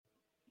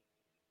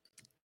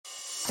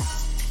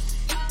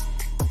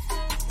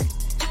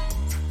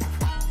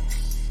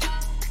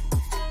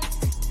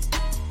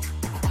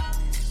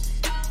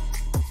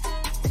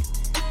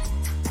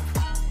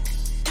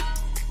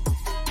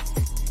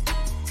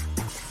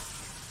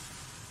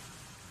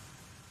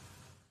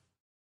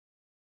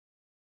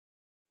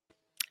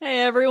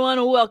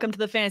everyone, welcome to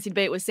the Fantasy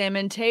Debate with Sam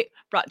and Tate,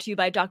 brought to you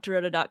by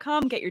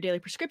drroto.com. Get your daily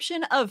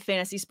prescription of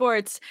fantasy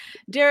sports.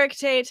 Derek,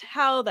 Tate,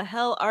 how the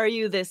hell are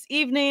you this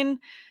evening?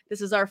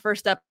 This is our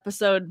first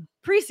episode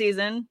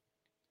preseason.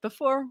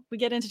 Before we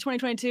get into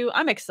 2022,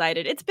 I'm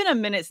excited. It's been a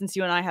minute since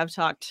you and I have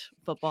talked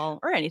football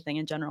or anything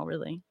in general,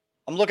 really.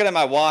 I'm looking at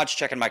my watch,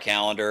 checking my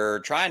calendar,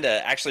 trying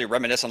to actually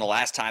reminisce on the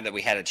last time that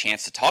we had a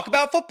chance to talk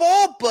about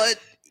football, but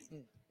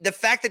the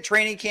fact that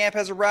training camp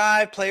has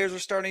arrived, players are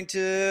starting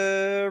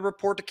to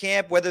report to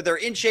camp, whether they're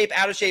in shape,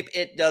 out of shape,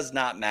 it does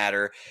not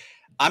matter.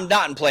 I'm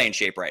not in playing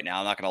shape right now,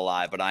 I'm not going to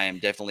lie, but I am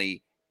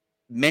definitely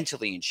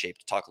mentally in shape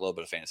to talk a little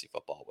bit of fantasy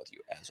football with you,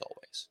 as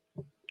always.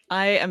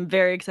 I am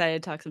very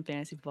excited to talk some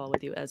fantasy football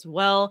with you as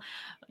well.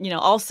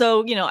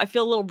 Also, I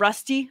feel a little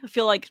rusty. I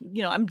feel like,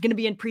 I'm going to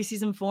be in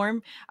preseason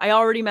form. I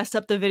already messed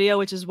up the video,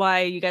 which is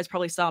why you guys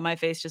probably saw my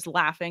face just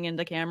laughing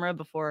into camera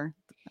before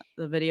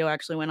the video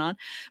actually went on.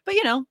 But,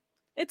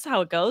 it's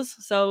how it goes.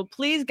 So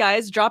please,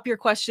 guys, drop your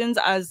questions,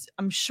 as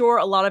I'm sure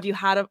a lot of you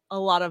had a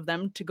lot of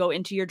them to go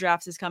into your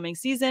drafts this coming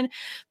season.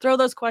 Throw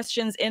those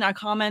questions in our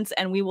comments,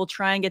 and we will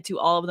try and get to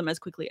all of them as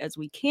quickly as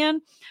we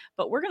can.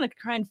 But we're going to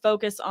try and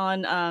focus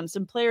on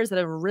some players that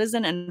have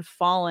risen and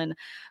fallen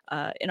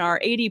in our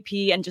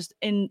ADP and just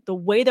in the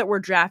way that we're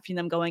drafting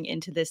them going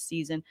into this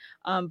season.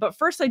 But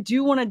first, I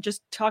do want to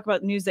just talk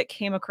about news that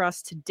came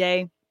across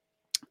today.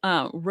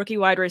 Rookie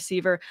wide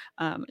receiver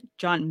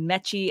John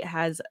Metchie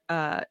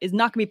is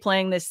not going to be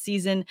playing this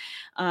season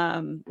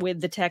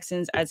with the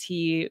Texans, as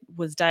he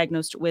was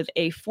diagnosed with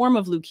a form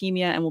of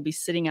leukemia and will be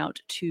sitting out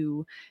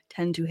to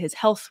tend to his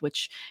health,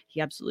 which he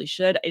absolutely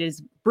should. It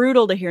is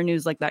brutal to hear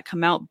news like that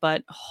come out,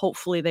 but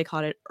hopefully they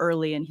caught it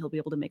early and he'll be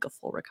able to make a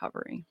full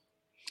recovery.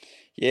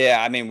 Yeah,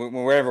 I mean,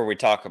 wherever we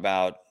talk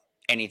about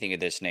anything of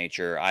this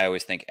nature, I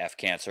always think F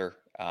cancer.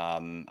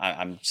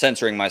 I'm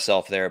censoring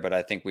myself there, but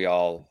I think we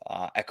all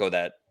echo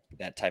that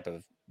type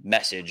of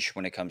message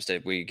when it comes to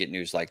we get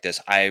news like this.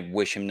 I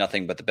wish him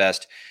nothing but the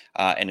best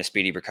and a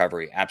speedy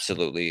recovery.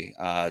 Absolutely,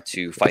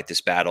 to fight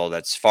this battle.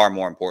 That's far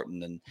more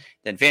important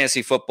than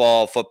fantasy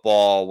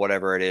football,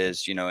 whatever it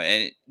is.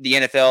 And the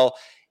NFL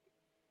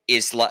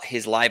is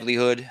his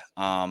livelihood.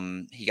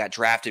 He got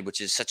drafted,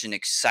 which is such an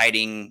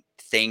exciting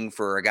thing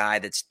for a guy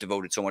that's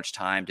devoted so much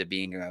time to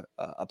being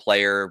a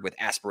player with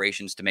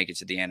aspirations to make it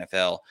to the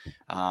NFL.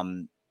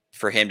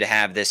 For him to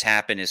have this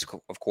happen is,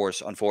 of course,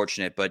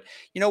 unfortunate. But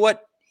you know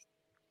what?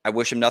 I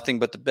wish him nothing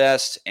but the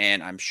best,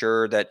 and I'm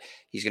sure that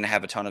he's going to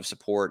have a ton of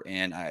support.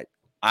 And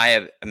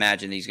I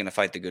imagine he's going to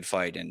fight the good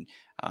fight, and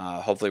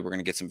hopefully we're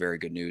going to get some very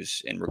good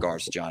news in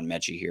regards to John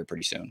Metchie here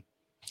pretty soon.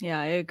 Yeah,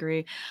 I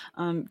agree.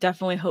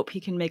 Definitely hope he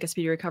can make a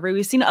speedy recovery.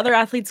 We've seen other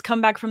athletes come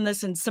back from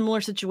this in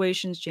similar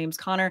situations. James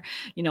Conner,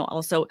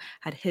 also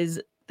had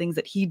his things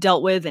that he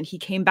dealt with and he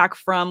came back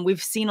from.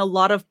 We've seen a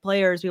lot of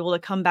players be able to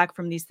come back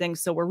from these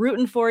things. So we're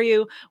rooting for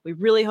you. We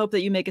really hope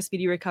that you make a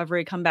speedy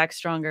recovery, come back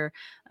stronger,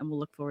 and we'll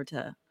look forward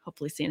to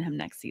hopefully seeing him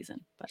next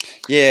season. But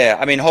yeah,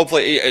 I mean,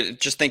 hopefully,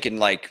 just thinking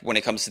like when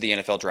it comes to the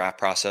NFL draft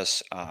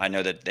process, I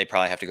know that they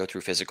probably have to go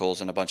through physicals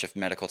and a bunch of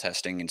medical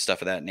testing and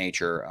stuff of that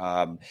nature.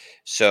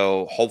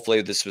 So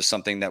hopefully this was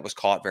something that was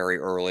caught very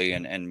early,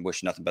 and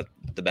wish nothing but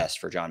the best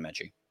for John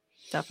Metchie.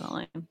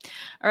 Definitely.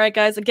 All right,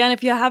 guys. Again,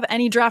 if you have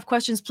any draft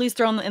questions, please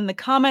throw them in the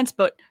comments.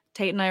 But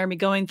Tate and I are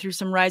going through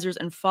some risers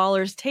and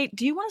fallers. Tate,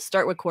 do you want to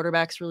start with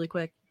quarterbacks really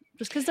quick?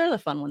 Just because they're the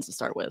fun ones to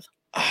start with.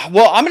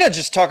 Well, I'm going to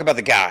just talk about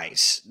the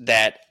guys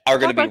that are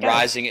going to be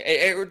rising.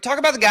 Talk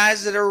about the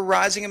guys that are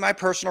rising in my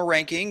personal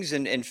rankings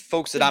and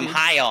folks that I'm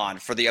high on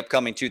for the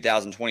upcoming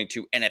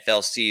 2022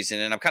 NFL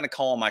season. And I'm kind of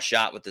calling my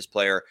shot with this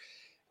player.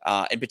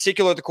 In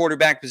particular, the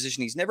quarterback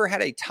position. He's never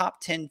had a top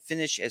 10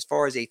 finish as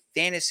far as a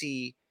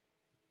fantasy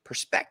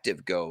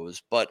perspective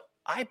goes, but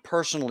I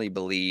personally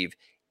believe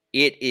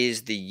it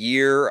is the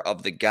year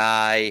of the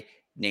guy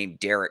named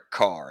Derek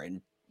Carr.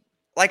 And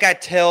like I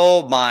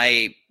tell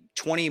my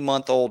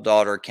 20-month-old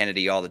daughter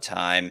Kennedy all the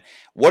time,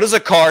 what does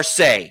a car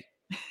say?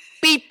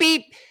 Beep,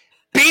 beep,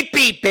 beep,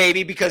 beep,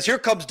 baby, because here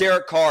comes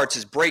Derek Carr. It's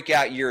his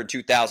breakout year in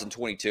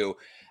 2022.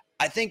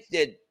 I think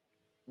that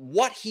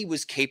what he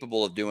was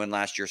capable of doing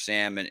last year,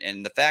 Sam,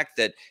 and the fact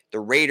that the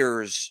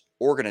Raiders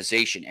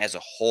organization as a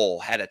whole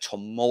had a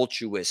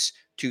tumultuous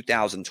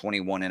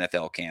 2021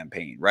 NFL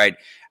campaign, right?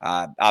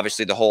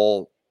 Obviously, the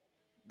whole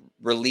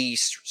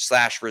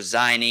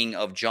release/resigning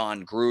of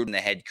John Gruden, the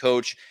head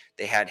coach.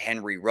 They had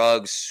Henry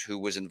Ruggs, who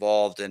was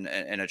involved in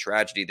a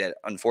tragedy that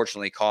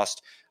unfortunately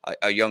cost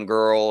a young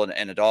girl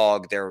and a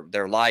dog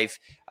their life,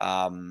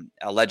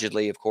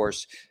 allegedly, of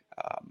course.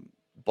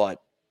 But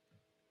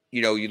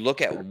you look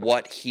at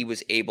what he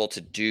was able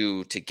to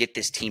do to get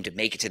this team to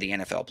make it to the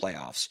NFL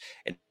playoffs,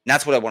 and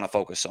that's what I want to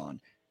focus on.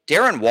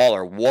 Darren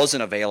Waller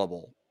wasn't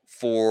available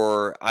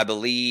for, I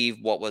believe,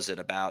 what was it,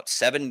 about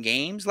 7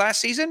 games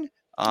last season?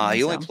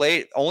 He only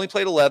played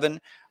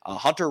 11.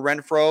 Hunter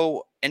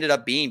Renfrow ended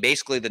up being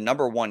basically the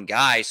number one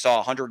guy, saw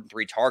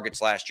 103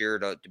 targets last year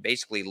to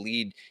basically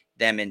lead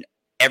them in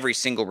every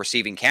single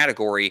receiving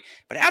category.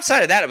 But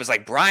outside of that, it was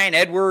like Brian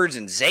Edwards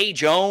and Zay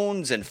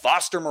Jones and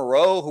Foster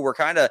Moreau, who were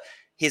kind of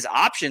his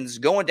options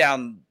going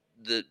down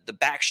the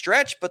back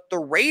stretch, but the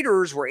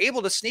Raiders were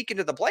able to sneak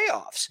into the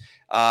playoffs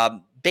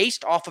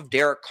based off of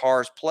Derek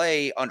Carr's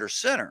play under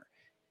center.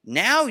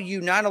 Now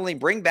you not only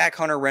bring back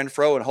Hunter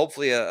Renfrow and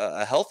hopefully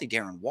a healthy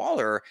Darren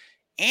Waller,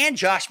 and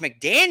Josh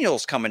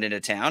McDaniels coming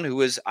into town,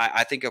 who is,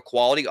 I think, a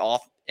quality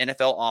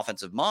NFL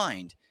offensive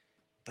mind.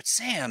 But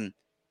Sam,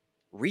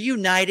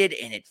 reunited,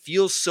 and it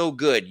feels so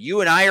good.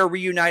 You and I are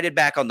reunited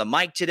back on the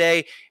mic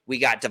today. We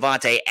got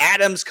Davante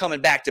Adams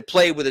coming back to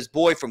play with his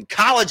boy from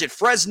college at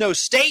Fresno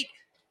State.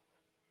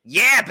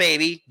 Yeah,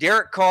 baby.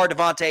 Derek Carr,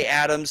 Davante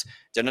Adams.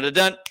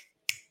 Dun-dun-dun-dun.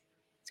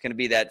 It's going to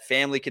be that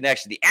family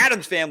connection, the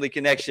Adams family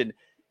connection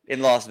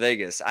in Las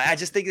Vegas. I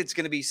just think it's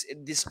going to be –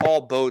 this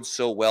all bodes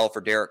so well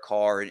for Derek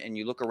Carr. And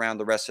you look around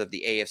the rest of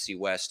the AFC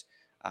West,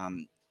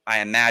 I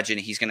imagine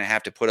he's going to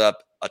have to put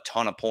up a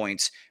ton of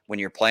points when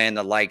you're playing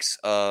the likes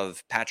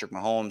of Patrick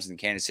Mahomes and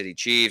the Kansas City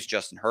Chiefs,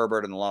 Justin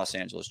Herbert and the Los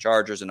Angeles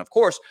Chargers, and, of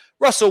course,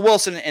 Russell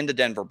Wilson and the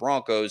Denver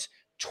Broncos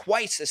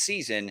twice a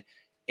season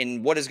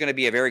in what is going to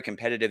be a very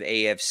competitive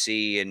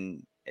AFC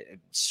and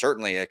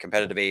certainly a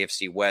competitive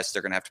AFC West.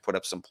 They're going to have to put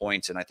up some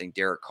points, and I think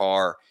Derek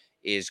Carr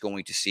is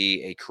going to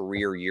see a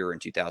career year in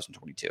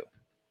 2022.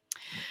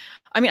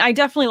 I mean, I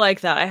definitely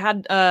like that. I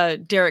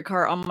had Derek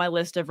Carr on my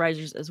list of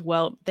risers as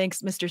well.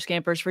 Thanks, Mr.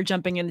 Scampers, for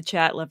jumping in the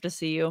chat. Love to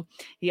see you.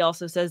 He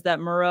also says that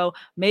Moreau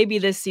may be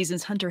this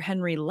season's Hunter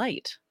Henry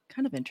light.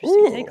 Kind of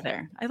interesting take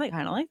there. I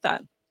kind of like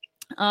that.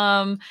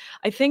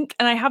 I think,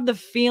 and I have the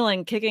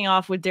feeling, kicking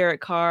off with Derek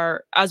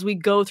Carr as we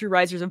go through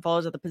risers and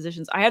falls at the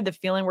positions, I have the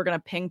feeling we're going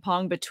to ping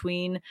pong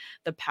between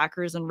the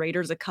Packers and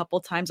Raiders a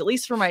couple times, at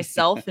least for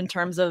myself, in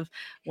terms of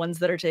ones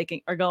that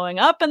are going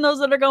up and those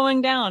that are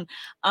going down.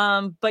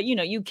 But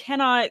you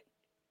cannot,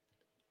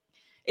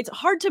 it's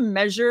hard to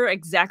measure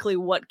exactly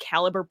what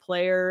caliber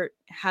player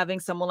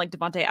having someone like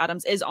Davante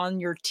Adams is on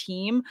your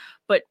team,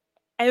 but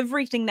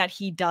everything that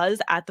he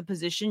does at the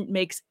position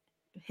makes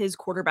his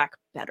quarterback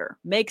better,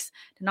 makes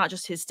not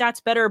just his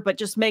stats better, but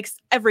just makes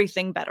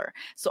everything better.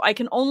 So I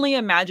can only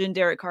imagine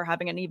Derek Carr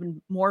having an even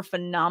more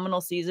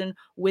phenomenal season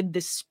with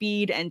the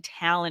speed and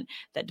talent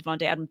that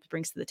Davante Adams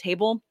brings to the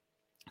table.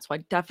 So I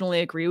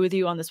definitely agree with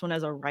you on this one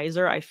as a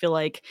riser. I feel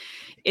like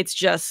it's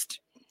just,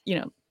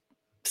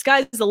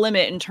 sky's the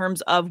limit in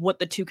terms of what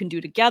the two can do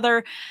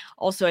together.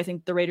 Also, I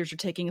think the Raiders are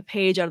taking a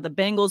page out of the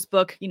Bengals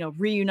book,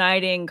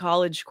 reuniting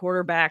college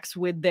quarterbacks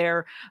with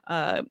their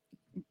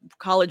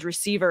college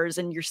receivers,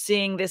 and you're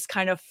seeing this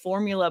kind of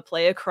formula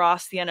play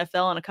across the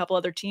NFL and a couple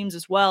other teams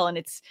as well. And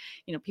it's,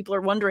 people are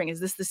wondering, is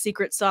this the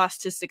secret sauce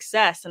to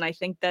success? And I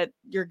think that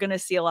you're going to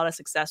see a lot of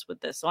success with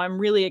this. So I'm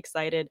really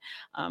excited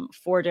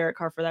for Derek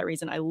Carr for that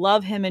reason. I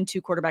love him in 2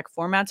 quarterback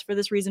formats for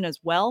this reason as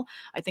well.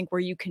 I think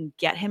where you can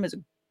get him is a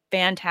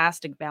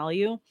fantastic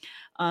value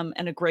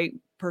and a great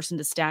person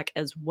to stack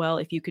as well.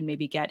 If you can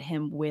maybe get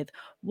him with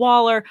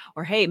Waller,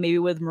 or hey, maybe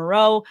with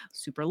Moreau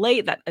super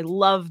late, that I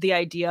love the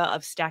idea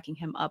of stacking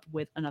him up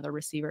with another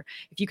receiver.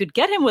 If you could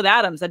get him with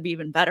Adams, that'd be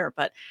even better,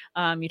 but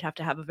you'd have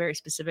to have a very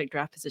specific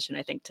draft position,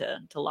 I think,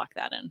 to lock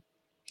that in.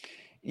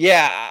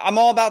 Yeah, I'm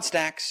all about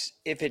stacks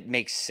if it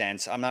makes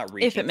sense. I'm not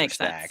reaching for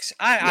stacks.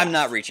 I'm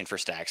not reaching for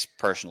stacks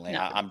personally.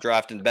 No. I'm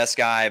drafting the best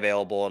guy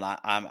available, and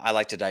I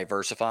like to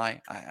diversify.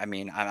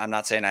 I'm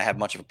not saying I have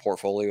much of a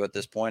portfolio at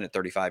this point at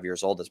 35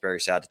 years old. That's very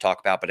sad to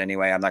talk about. But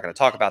anyway, I'm not going to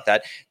talk about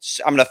that.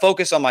 So I'm going to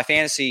focus on my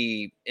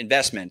fantasy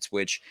investments,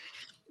 which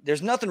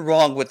there's nothing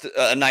wrong with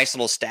a nice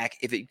little stack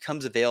if it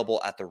comes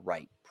available at the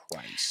right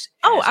price.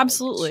 Oh,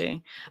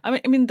 absolutely. I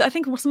mean, I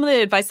think some of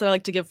the advice that I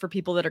like to give for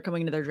people that are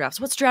coming into their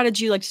drafts, what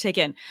strategy you like to take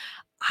in?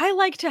 I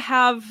like to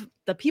have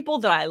the people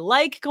that I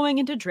like going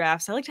into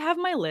drafts. I like to have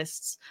my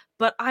lists,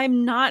 but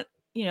I'm not,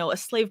 a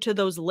slave to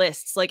those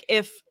lists. Like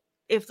if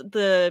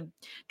the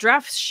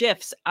draft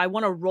shifts, I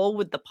want to roll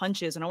with the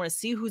punches and I want to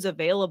see who's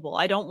available.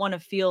 I don't want to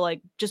feel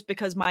like just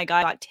because my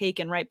guy got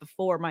taken right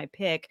before my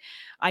pick,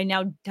 I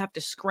now have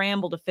to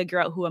scramble to figure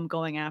out who I'm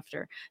going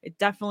after. It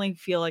definitely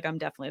feel like I'm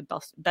definitely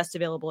best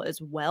available as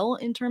well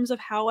in terms of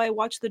how I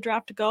watch the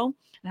draft go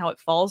and how it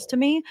falls to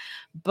me.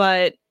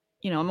 But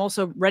I'm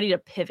also ready to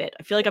pivot.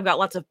 I feel like I've got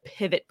lots of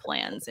pivot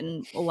plans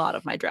in a lot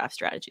of my draft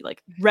strategy,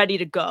 like ready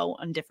to go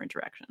in different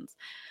directions.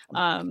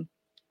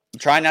 I'm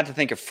trying not to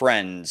think of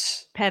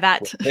Friends.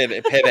 Pivot.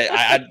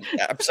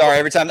 I'm sorry.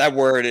 Every time that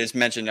word is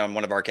mentioned on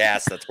one of our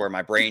casts, that's where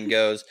my brain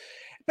goes.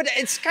 But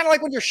it's kind of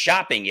like when you're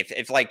shopping.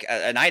 If like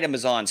an item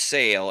is on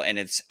sale and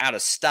it's out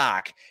of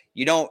stock,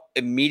 you don't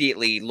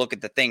immediately look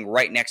at the thing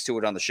right next to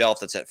it on the shelf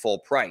that's at full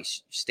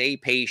price. Stay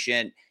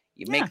patient.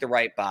 You make the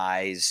right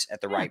buys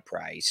at the right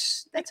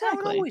price. That's how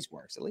it always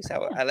works. At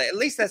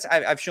least that's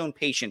I've shown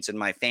patience in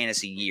my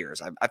fantasy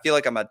years. I feel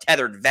like I'm a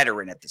tethered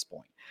veteran at this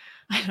point.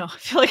 I know. I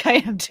feel like I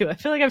am too. I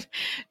feel like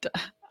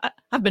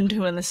I've been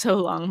doing this so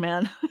long,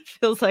 man. It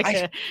feels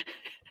like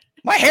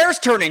my hair's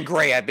turning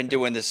gray. I've been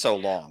doing this so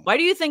long. Why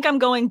do you think I'm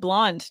going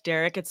blonde,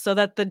 Derek? It's so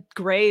that the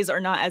grays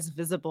are not as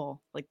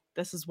visible. Like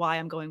this is why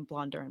I'm going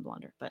blonder and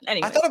blonder. But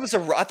anyway, I thought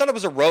it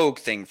was a rogue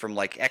thing from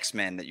like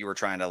X-Men that you were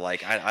trying to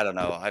like. I don't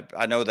know.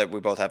 I know that we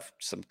both have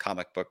some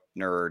comic book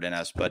nerd in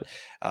us, but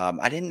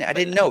I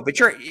didn't know. But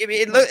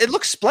it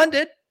looks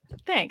splendid.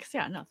 Thanks.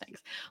 Yeah, no,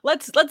 thanks.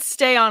 Let's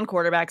stay on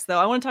quarterbacks though.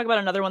 I want to talk about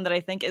another one that I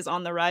think is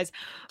on the rise,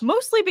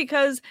 mostly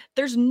because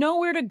there's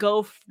nowhere to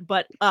go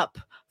but up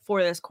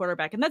for this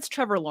quarterback, and that's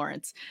Trevor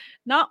Lawrence.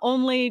 Not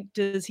only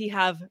does he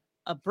have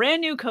a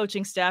brand new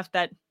coaching staff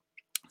that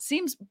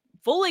seems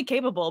fully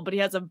capable, but he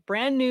has a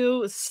brand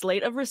new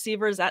slate of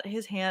receivers at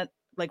his hand,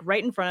 like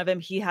right in front of him.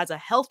 He has a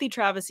healthy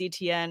Travis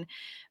Etienne.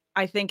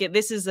 I think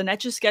this is an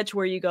Etch-a-Sketch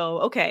where you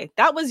go, okay,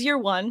 that was year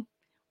one.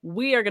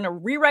 We are going to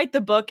rewrite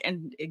the book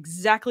and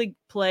exactly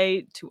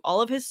play to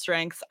all of his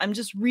strengths. I'm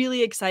just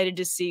really excited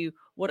to see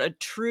what a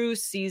true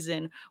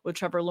season with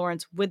Trevor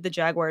Lawrence with the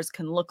Jaguars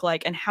can look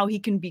like and how he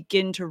can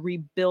begin to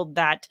rebuild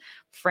that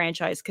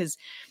franchise. Because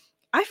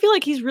I feel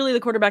like he's really the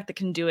quarterback that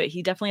can do it.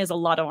 He definitely has a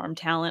lot of arm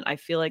talent. I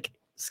feel like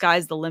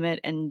sky's the limit,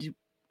 and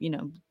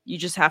you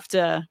just have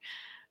to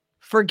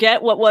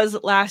forget what was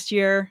last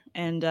year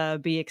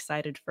and be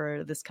excited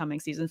for this coming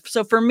season.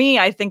 So for me,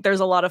 I think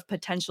there's a lot of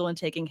potential in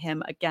taking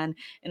him again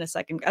as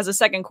a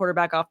second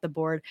quarterback off the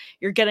board.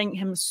 You're getting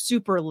him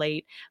super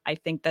late. I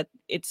think that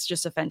it's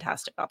just a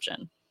fantastic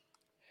option.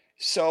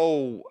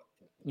 So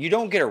you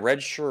don't get a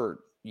redshirt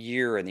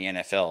year in the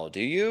NFL, do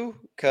you?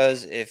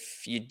 Because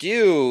if you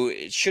do,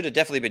 it should have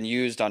definitely been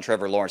used on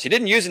Trevor Lawrence. He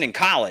didn't use it in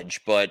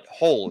college, but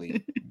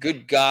holy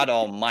good God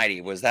almighty,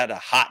 was that a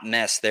hot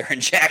mess there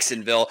in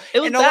Jacksonville?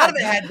 And a lot of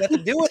it had nothing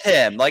to do with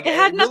him. Like it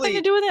had nothing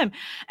to do with him.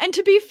 And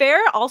to be fair,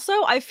 also,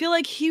 I feel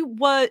like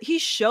he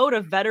showed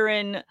a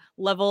veteran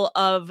level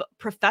of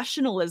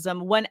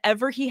professionalism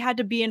whenever he had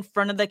to be in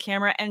front of the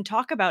camera and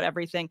talk about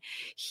everything.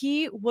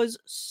 He was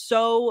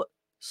so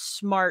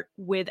smart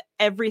with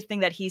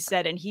everything that he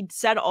said, and he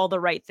said all the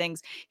right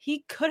things.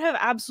 He could have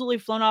absolutely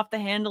flown off the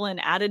handle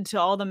and added to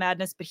all the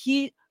madness, but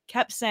he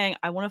kept saying,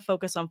 I want to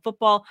focus on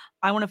football.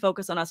 I want to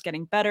focus on us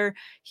getting better.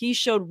 He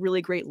showed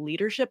really great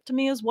leadership to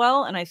me as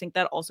well, and I think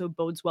that also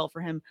bodes well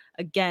for him,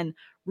 again,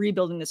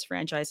 rebuilding this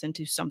franchise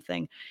into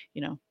something, I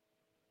don't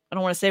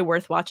want to say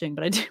worth watching,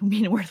 but I do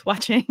mean worth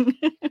watching.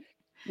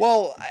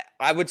 Well,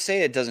 I would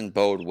say it doesn't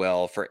bode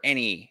well for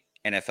any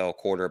NFL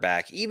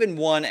quarterback, even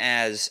one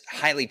as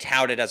highly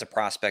touted as a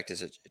prospect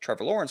as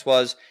Trevor Lawrence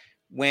was,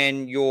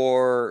 when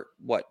your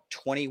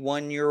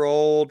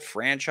 21-year-old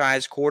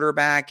franchise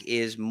quarterback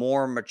is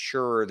more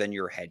mature than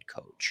your head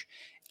coach.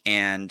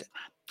 And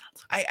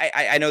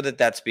I know that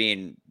that's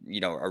being,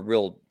 a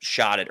real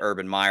shot at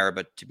Urban Meyer,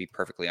 but to be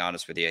perfectly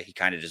honest with you, he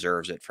kind of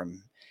deserves it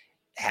from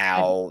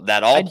how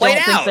that all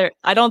played out.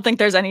 I don't think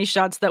there's any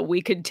shots that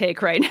we could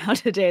take right now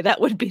today that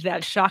would be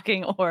that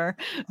shocking or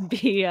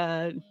be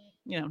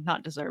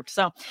not deserved.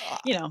 So,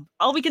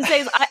 all we can say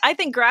is I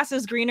think grass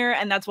is greener,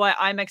 and that's why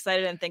I'm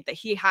excited and think that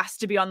he has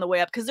to be on the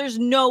way up, because there's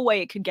no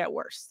way it could get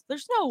worse.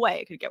 There's no way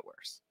it could get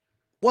worse.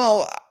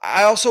 Well,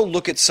 I also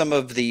look at some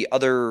of the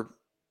other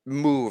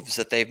moves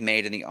that they've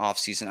made in the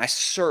offseason. I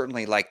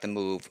certainly like the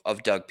move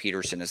of Doug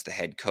Peterson as the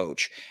head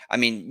coach. I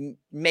mean,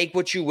 make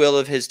what you will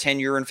of his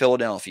tenure in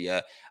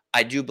Philadelphia.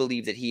 I do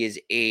believe that he is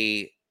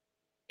a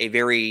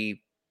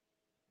very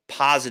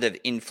positive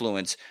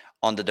influence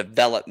on the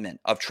development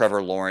of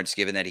Trevor Lawrence,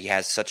 given that he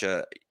has such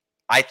a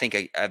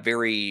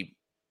very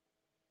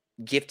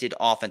gifted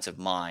offensive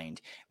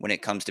mind when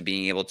it comes to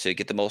being able to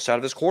get the most out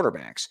of his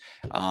quarterbacks.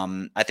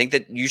 I think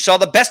that you saw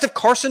the best of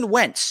Carson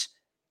Wentz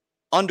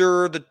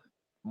under the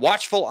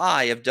watchful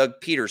eye of Doug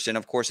Peterson.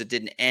 Of course, it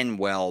didn't end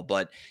well,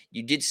 but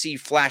you did see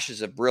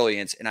flashes of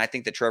brilliance, and I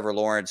think that Trevor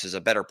Lawrence is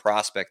a better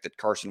prospect that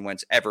Carson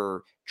Wentz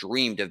ever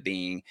dreamed of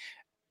being.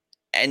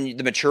 And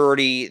the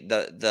maturity,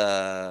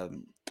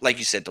 the like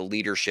you said, the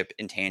leadership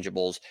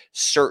intangibles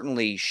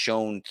certainly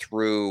shone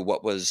through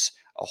what was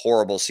a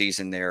horrible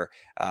season there.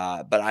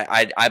 But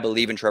I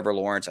believe in Trevor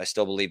Lawrence. I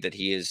still believe that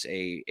he is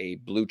a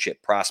blue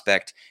chip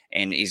prospect,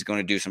 and he's going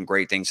to do some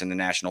great things in the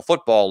National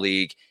Football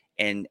League.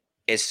 And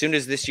as soon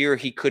as this year,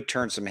 he could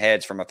turn some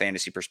heads from a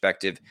fantasy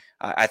perspective.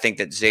 I think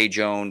that Zay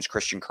Jones,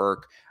 Christian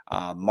Kirk,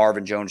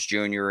 Marvin Jones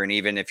Jr., and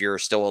even if you're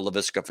still a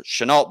Laviska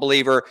Shenault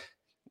believer,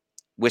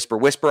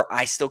 whisper,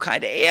 I still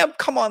kind of am.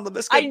 Come on,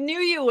 Laviska. I knew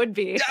you would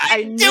be.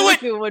 I knew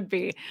you would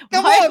be.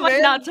 Come Why on, am I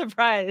man. not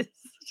surprised?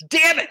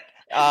 Damn it.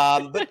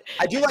 But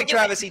I do like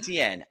Travis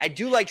Etienne.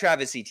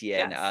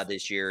 Yes.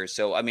 This year.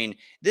 So, I mean,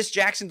 this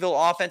Jacksonville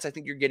offense, I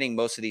think you're getting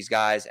most of these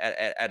guys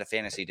at a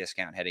fantasy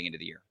discount heading into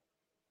the year.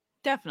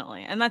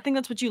 Definitely. And I think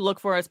that's what you look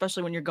for,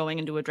 especially when you're going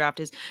into a draft,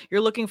 is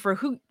you're looking for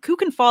who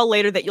can fall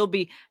later that you'll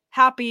be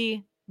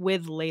happy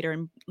with later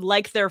and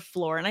like their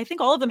floor. And I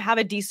think all of them have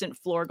a decent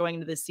floor going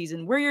into this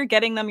season. Where you're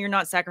getting them, you're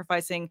not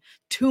sacrificing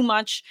too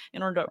much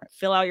in order to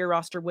fill out your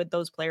roster with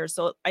those players.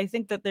 So I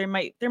think that there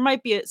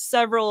might be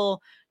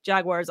several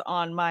Jaguars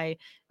on my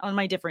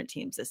different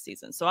teams this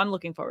season. So I'm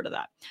looking forward to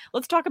that.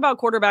 Let's talk about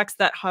quarterbacks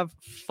that have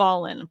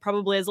fallen,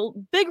 probably as a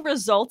big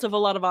result of a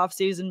lot of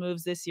offseason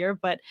moves this year.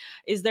 But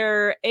is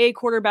there a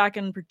quarterback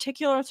in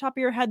particular off the top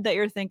of your head that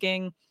you're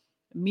thinking,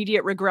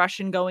 immediate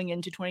regression going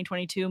into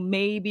 2022?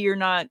 Maybe you're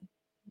not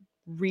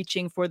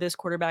reaching for this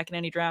quarterback in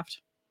any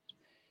draft.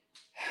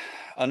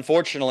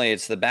 Unfortunately,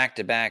 it's the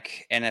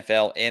back-to-back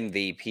NFL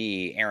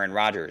MVP, Aaron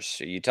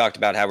Rodgers. You talked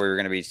about how we were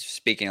going to be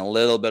speaking a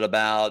little bit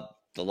about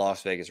the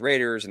Las Vegas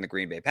Raiders and the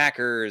Green Bay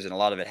Packers, and a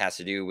lot of it has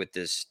to do with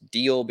this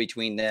deal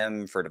between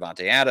them for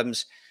Davante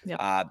Adams. Yep.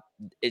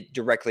 It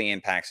directly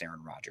impacts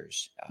Aaron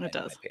Rodgers, in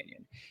my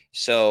opinion.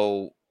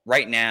 So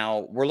right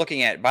now, we're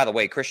looking at, by the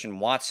way, Christian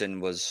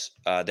Watson was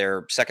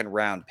their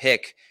second-round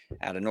pick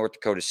out of North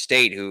Dakota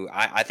State, who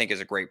I think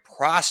is a great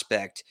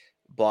prospect,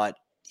 but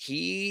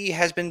he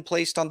has been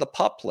placed on the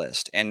PUP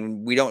list,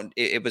 and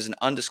it was an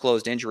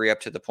undisclosed injury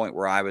up to the point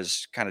where I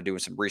was kind of doing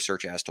some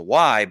research as to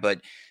why.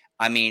 But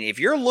I mean, if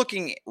you're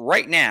looking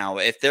right now,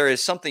 if there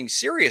is something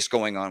serious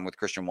going on with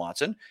Christian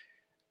Watson,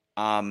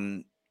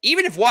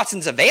 even if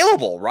Watson's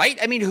available, right?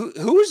 I mean,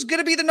 who's going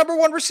to be the number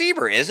one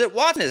receiver? Is it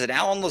Watson? Is it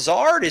Allen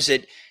Lazard? Is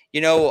it,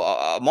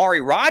 Amari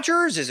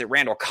Rodgers? Is it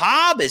Randall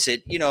Cobb? Is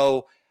it,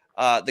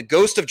 the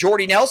ghost of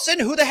Jordy Nelson?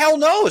 Who the hell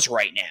knows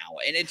right now?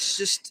 And it's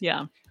just,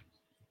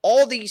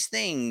 all these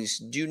things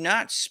do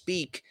not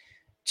speak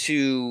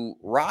to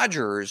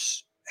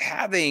Rodgers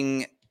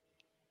having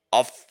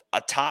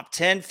a top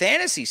 10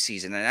 fantasy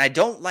season. And I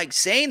don't like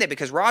saying that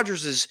because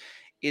Rodgers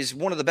is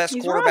one of the best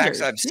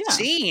quarterbacks I've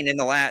seen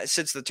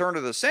since the turn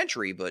of the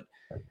century. But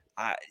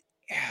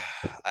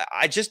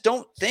I just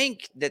don't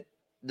think that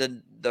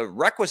the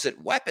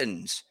requisite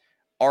weapons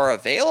are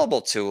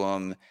available to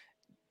him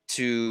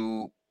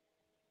to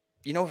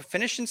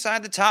finish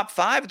inside the top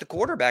 5 at the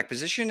quarterback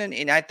position.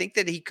 And I think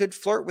that he could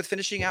flirt with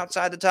finishing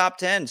outside the top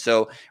 10.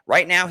 So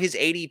right now his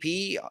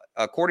ADP,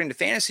 according to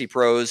Fantasy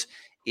Pros,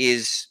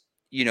 is,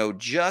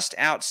 just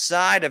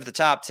outside of the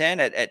top 10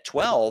 at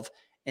 12.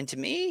 And to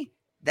me,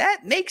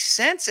 that makes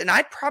sense. And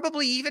I'd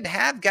probably even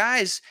have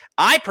guys.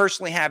 I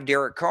personally have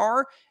Derek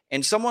Carr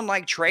and someone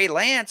like Trey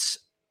Lance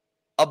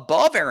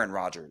above Aaron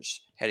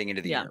Rodgers heading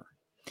into the year.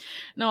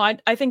 No,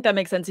 I think that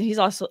makes sense. And he's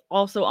also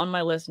on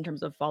my list in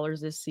terms of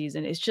followers this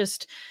season. It's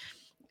just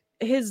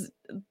the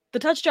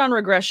touchdown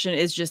regression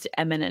is just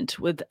eminent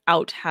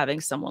without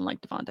having someone like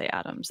Davante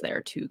Adams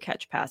there to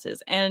catch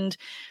passes. And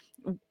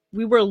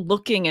we were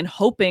looking and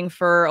hoping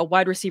for a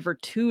wide receiver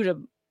 2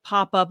 to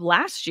pop up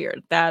last year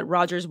that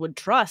Rodgers would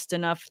trust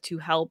enough to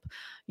help,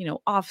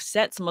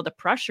 offset some of the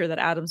pressure that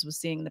Adams was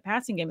seeing in the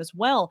passing game as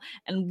well.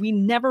 And we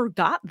never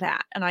got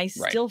that. And I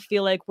still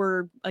feel like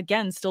we're,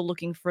 again, still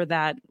looking for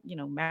that,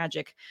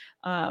 magic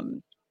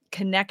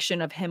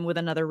connection of him with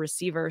another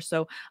receiver.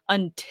 So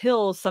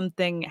until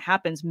something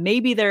happens,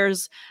 maybe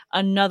there's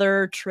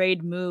another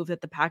trade move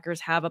that the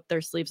Packers have up their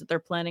sleeves that they're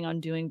planning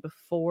on doing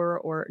before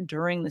or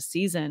during the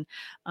season.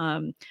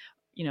 Odell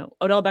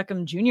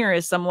Beckham Jr.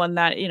 is someone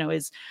that,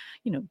 is,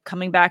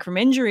 coming back from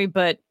injury,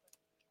 but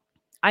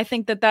I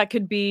think that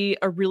could be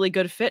a really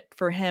good fit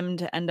for him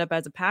to end up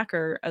as a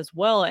Packer as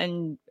well,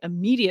 and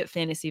immediate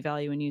fantasy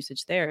value and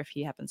usage there if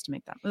he happens to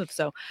make that move.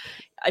 So,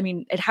 I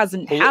mean, it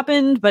hasn't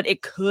happened, but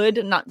it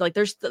could not. Like,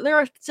 there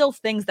are still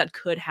things that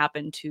could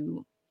happen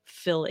to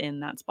fill in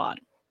that spot.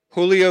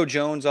 Julio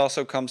Jones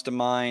also comes to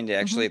mind.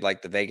 Actually,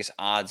 like the Vegas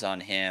odds on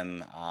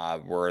him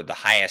were the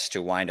highest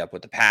to wind up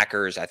with the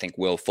Packers. I think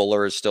Will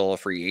Fuller is still a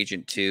free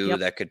agent too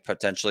that could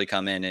potentially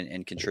come in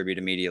and contribute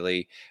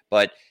immediately.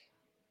 But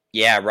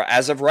yeah,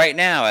 as of right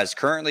now, as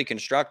currently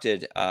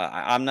constructed,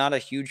 I'm not a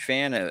huge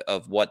fan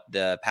of what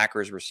the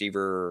Packers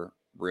receiver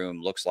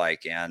room looks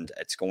like, and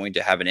it's going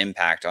to have an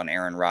impact on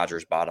Aaron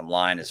Rodgers' bottom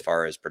line as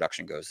far as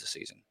production goes this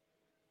season.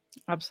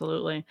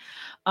 Absolutely.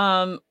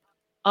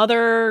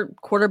 Other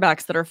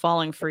quarterbacks that are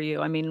falling for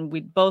you. I mean, we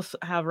both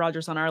have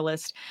Rodgers on our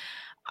list.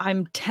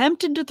 I'm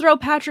tempted to throw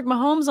Patrick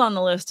Mahomes on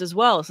the list as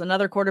well. It's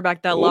another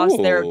quarterback that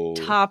lost their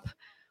top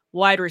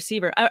wide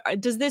receiver.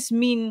 Does this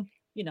mean,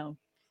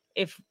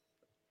 if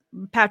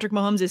Patrick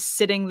Mahomes is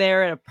sitting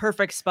there at a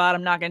perfect spot,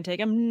 I'm not going to take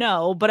him?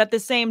 No, but at the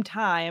same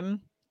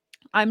time,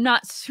 I'm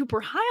not super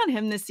high on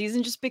him this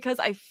season just because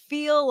I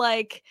feel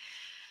like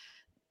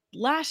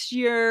last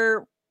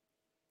year,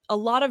 a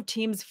lot of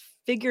teams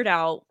figured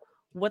out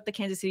what the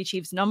Kansas City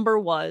Chiefs number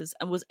was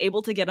and was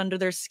able to get under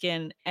their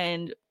skin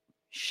and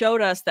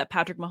showed us that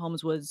Patrick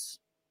Mahomes was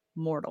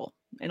mortal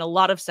in a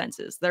lot of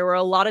senses. There were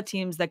a lot of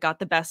teams that got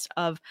the best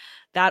of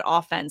that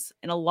offense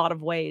in a lot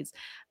of ways.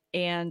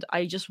 And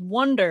I just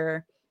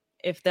wonder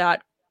if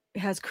that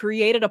has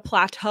created a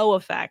plateau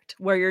effect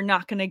where you're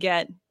not going to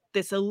get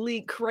this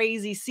elite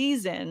crazy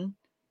season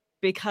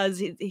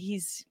because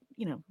he's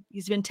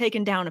been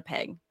taken down a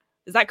peg.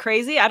 Is that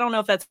crazy? I don't know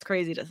if that's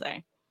crazy to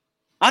say.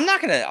 I'm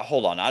not going to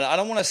hold on. I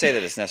don't want to say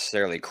that it's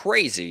necessarily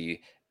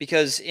crazy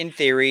because in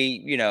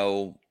theory,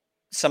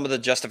 some of the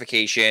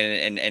justification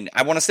and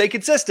I want to stay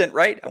consistent,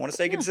 right? I want to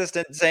stay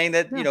consistent saying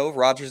that, if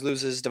Rodgers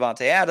loses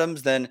Davante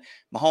Adams, then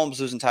Mahomes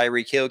losing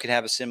Tyreek Hill could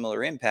have a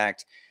similar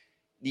impact.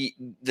 The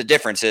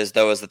difference is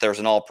that there's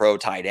an all-pro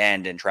tight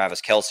end in Travis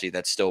Kelce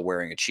that's still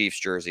wearing a Chiefs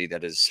jersey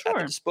that is at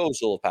the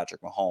disposal of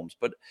Patrick Mahomes.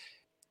 But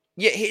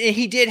yeah,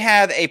 he did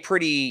have a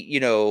pretty,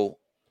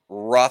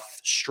 rough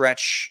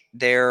stretch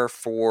there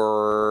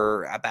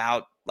for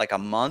about like a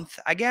month,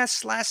 I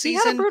guess, last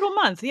season. He had a brutal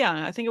month.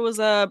 Yeah. I think it was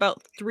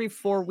about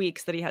 3-4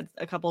 weeks that he had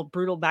a couple of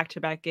brutal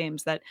back-to-back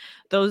games that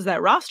those that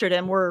rostered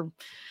him were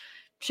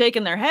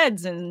shaking their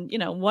heads and,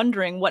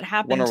 wondering what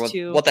happened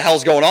what the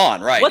hell's going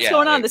on, right? What's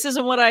going on? This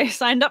isn't what I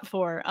signed up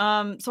for.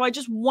 So I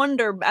just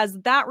wonder, as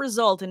that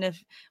result, and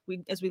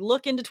as we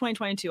look into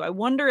 2022, I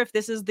wonder if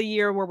this is the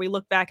year where we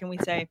look back and we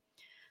say,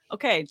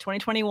 okay,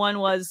 2021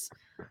 was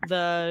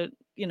the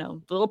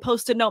little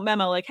post-it note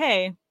memo, like,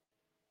 hey,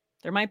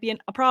 there might be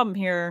a problem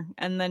here,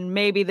 and then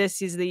maybe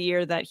this is the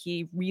year that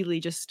he really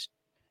just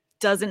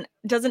doesn't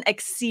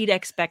exceed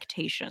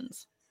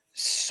expectations.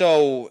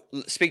 So,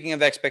 speaking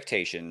of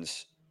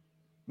expectations,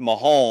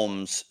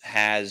 Mahomes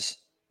has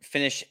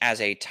finished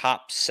as a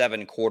top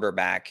 7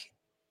 quarterback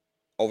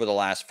over the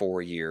last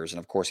 4 years. And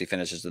of course, he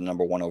finishes the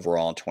number 1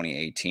 overall in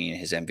 2018,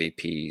 his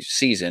MVP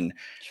season.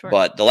 Sure.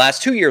 But the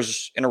last 2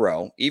 years in a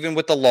row, even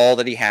with the lull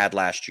that he had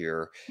last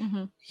year,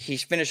 he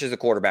finishes the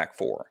quarterback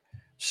 4.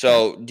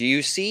 So do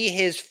you see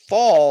his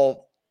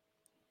fall?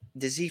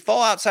 Does he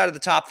fall outside of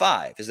the top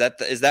 5? Is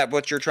that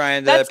what you're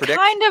trying to predict? That's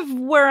kind of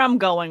where I'm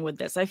going with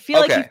this. I feel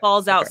like he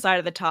falls outside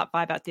of the top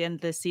 5 at the end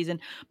of this season,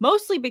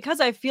 mostly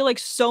because I feel like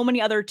so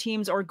many other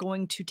teams are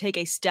going to take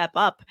a step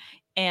up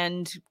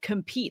and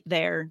compete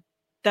there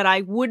that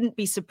I wouldn't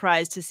be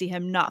surprised to see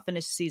him not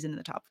finish the season in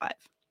the top 5.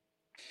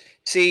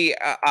 See,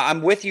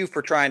 I'm with you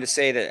for trying to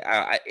say that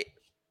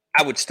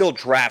I would still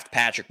draft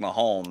Patrick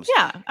Mahomes.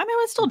 Yeah, I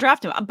would still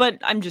draft him, but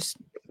I'm just...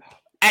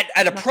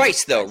 At a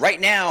price, though, right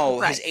now,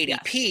 his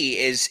ADP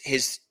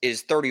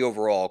is 30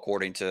 overall,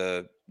 according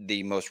to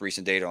the most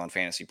recent data on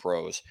Fantasy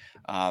Pros.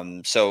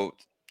 So,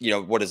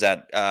 what is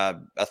that?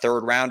 A third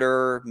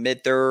rounder,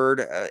 mid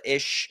third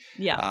ish.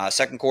 Yeah.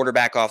 Second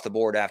quarterback off the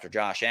board after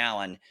Josh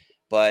Allen.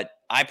 But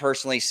I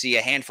personally see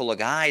a handful of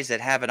guys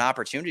that have an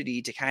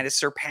opportunity to kind of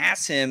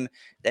surpass him,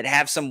 that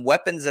have some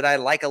weapons that I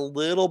like a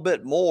little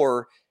bit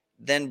more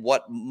than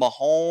what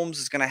Mahomes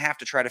is going to have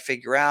to try to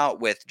figure out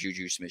with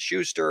Juju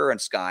Smith-Schuster and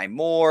Sky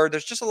Moore.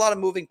 There's just a lot of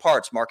moving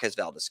parts. Marquez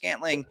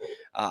Valdes-Scantling,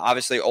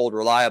 obviously old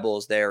reliable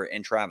is there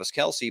in Travis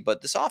Kelce,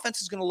 but this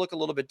offense is going to look a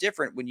little bit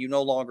different when you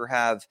no longer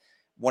have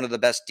one of the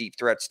best deep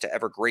threats to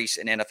ever grace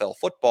an NFL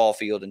football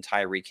field, and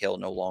Tyreek Hill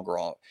no longer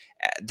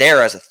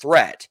there as a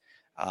threat.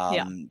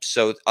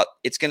 So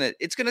it's gonna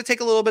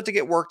take a little bit to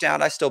get worked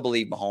out. I still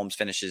believe Mahomes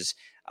finishes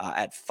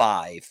at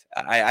 5.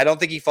 I don't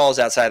think he falls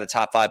outside the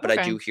top 5, but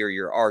I do hear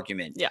your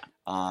argument. Yeah.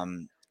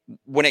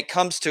 When it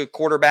comes to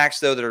quarterbacks,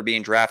 though, that are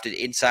being drafted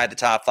inside the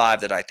top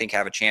 5 that I think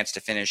have a chance to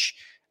finish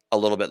a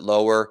little bit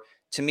lower,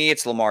 to me,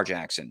 it's Lamar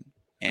Jackson.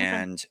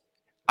 And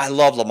I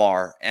love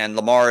Lamar, and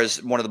Lamar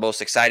is one of the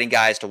most exciting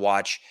guys to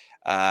watch.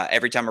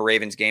 Every time a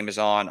Ravens game is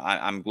on,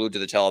 I'm glued to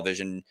the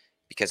television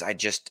because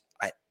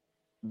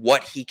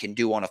what he can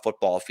do on a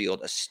football field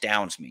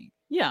astounds me.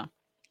 Yeah.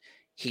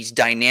 He's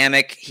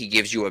dynamic. He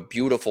gives you a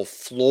beautiful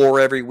floor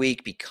every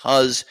week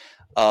because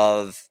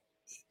of,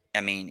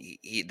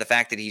 the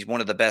fact that he's one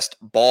of the best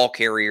ball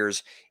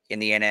carriers in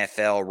the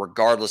NFL,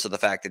 regardless of the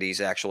fact that he's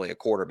actually a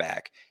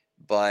quarterback.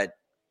 But,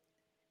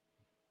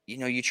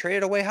 you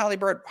traded away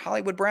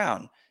Hollywood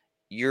Brown.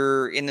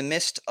 You're in the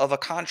midst of a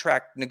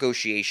contract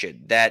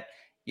negotiation that,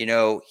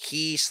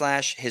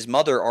 he/his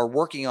mother are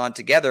working on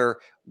together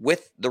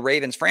with the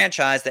Ravens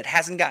franchise that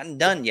hasn't gotten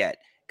done yet.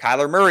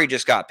 Kyler Murray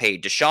just got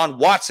paid. Deshaun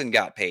Watson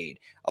got paid.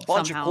 A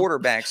bunch of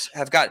quarterbacks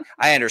have got.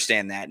 I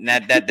understand that, and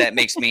that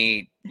makes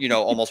me,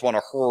 almost want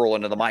to hurl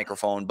into the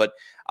microphone. But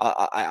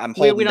I'm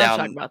holding we don't down.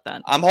 Talk about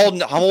that. I'm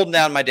holding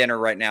down my dinner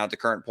right now at the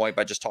current point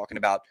by just talking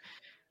about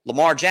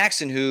Lamar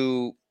Jackson,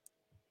 who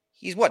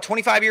he's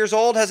 25 years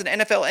old, has an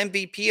NFL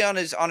MVP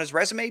on his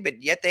resume,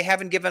 but yet they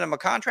haven't given him a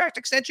contract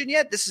extension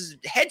yet. This is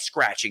head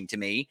scratching to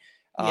me.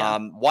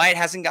 Why it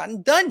hasn't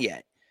gotten done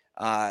yet.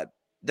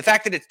 The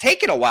fact that it's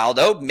taken a while,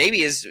 though,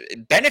 maybe is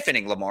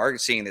benefiting Lamar,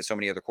 seeing that so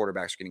many other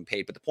quarterbacks are getting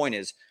paid. But the point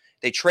is,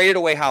 they traded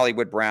away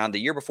Hollywood Brown. The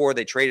year before,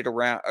 they traded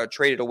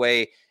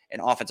away an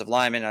offensive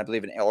lineman, I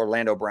believe, in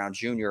Orlando Brown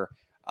Jr.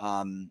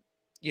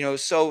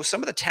 So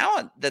some of the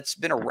talent that's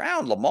been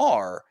around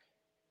Lamar,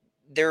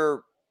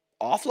 they're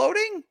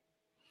offloading.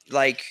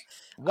 Like,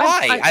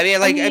 why?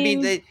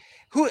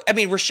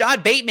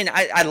 Rashad Bateman,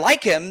 I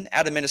like him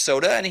out of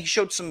Minnesota, and he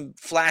showed some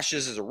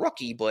flashes as a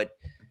rookie, but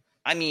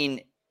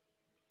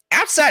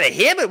outside of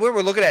him,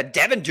 we're looking at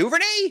Devin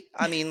Duvernay.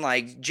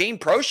 James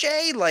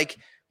Prochet.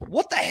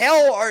 What the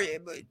hell are?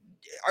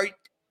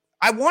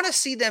 I want to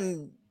see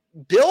them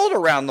build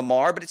around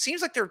Lamar, but it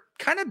seems like they're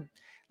kind of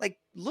like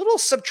little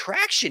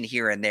subtraction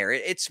here and there.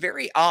 It's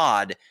very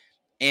odd,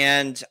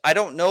 and I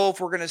don't know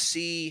if we're going to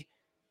see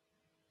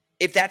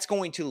if that's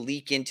going to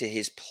leak into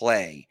his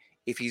play.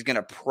 If he's going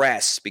to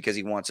press because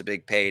he wants a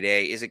big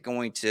payday, is it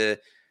going to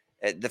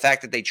the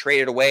fact that they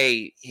traded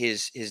away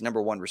his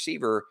number 1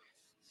 receiver?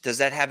 Does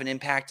that have an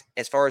impact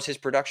as far as his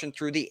production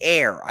through the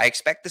air? I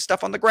expect the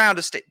stuff on the ground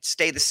to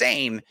stay the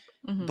same,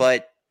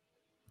 but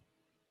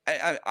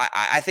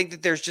I think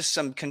that there's just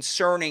some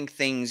concerning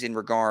things in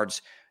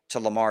regards to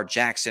Lamar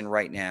Jackson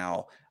right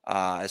now.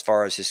 as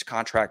far as his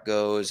contract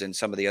goes and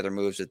some of the other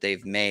moves that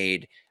they've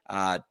made,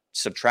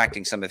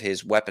 subtracting some of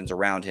his weapons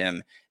around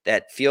him,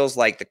 that feels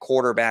like the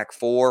quarterback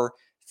 4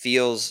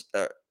 feels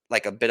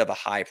like a bit of a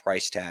high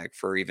price tag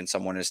for even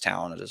someone as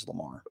talented as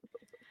Lamar.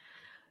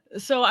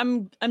 So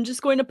I'm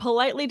just going to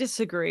politely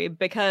disagree,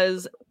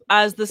 because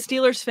as the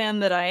Steelers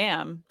fan that I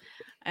am,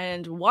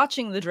 and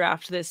watching the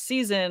draft this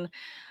season,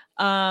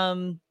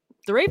 the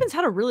Ravens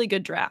had a really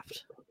good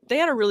draft. They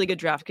had a really good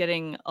draft,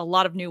 getting a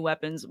lot of new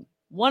weapons.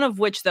 One of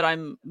which that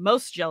I'm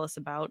most jealous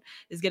about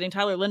is getting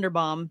Tyler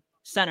Linderbaum,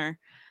 center.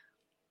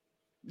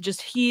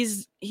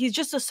 He's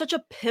just such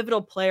a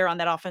pivotal player on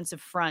that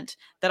offensive front,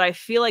 that I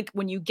feel like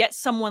when you get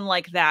someone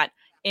like that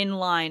in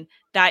line,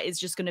 that is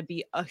just going to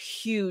be a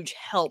huge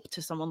help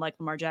to someone like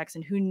Lamar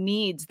Jackson, who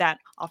needs that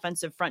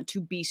offensive front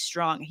to be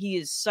strong. He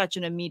is such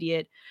an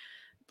immediate,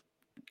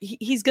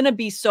 he's going to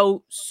be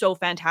so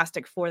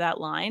fantastic for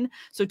that line.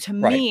 So to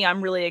me,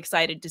 I'm really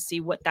excited to see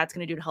what that's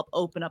going to do to help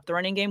open up the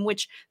running game,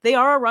 which they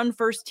are a run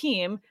first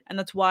team. And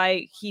that's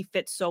why he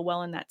fits so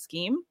well in that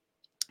scheme.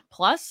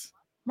 Plus,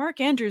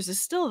 Mark Andrews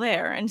is still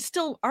there and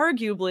still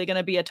arguably going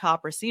to be a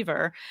top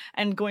receiver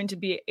and going to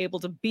be able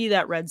to be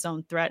that red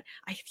zone threat.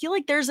 I feel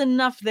like there's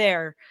enough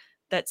there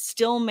that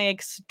still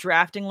makes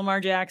drafting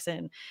Lamar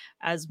Jackson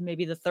as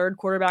maybe the third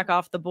quarterback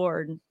off the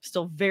board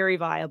still very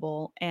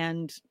viable,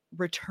 and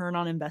return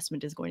on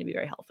investment is going to be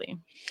very healthy.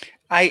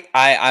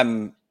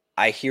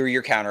 I hear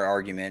your counter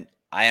argument.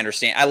 I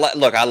understand.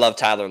 I love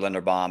Tyler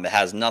Linderbaum. It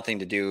has nothing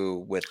to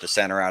do with the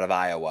center out of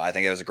Iowa. I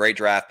think it was a great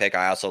draft pick.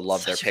 I also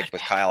love their pick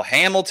with Kyle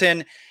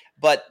Hamilton,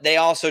 but they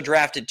also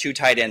drafted 2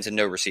 tight ends and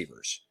no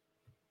receivers,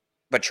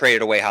 but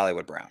traded away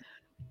Hollywood Brown.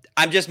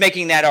 I'm just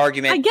making that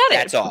argument. I get it.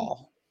 That's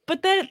all.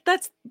 But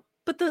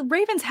but the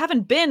Ravens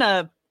haven't been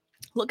a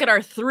look at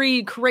our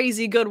 3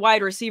 crazy good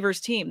wide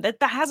receivers team. That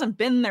hasn't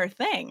been their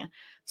thing.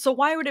 So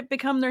why would it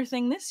become their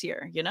thing this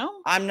year, you know?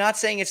 I'm not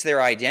saying it's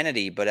their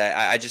identity, but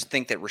I just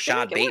think that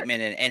Rashad Bateman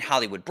and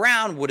Hollywood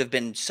Brown would have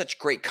been such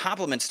great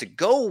compliments to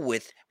go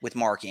with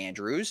Mark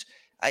Andrews.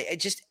 I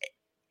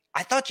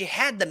thought you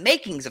had the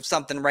makings of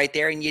something right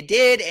there, and you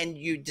did, and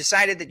you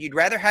decided that you'd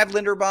rather have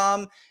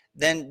Linderbaum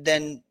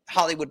than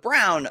Hollywood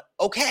Brown.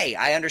 Okay,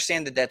 I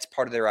understand that that's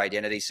part of their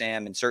identity,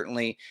 Sam, and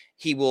certainly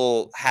he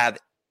will have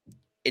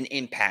an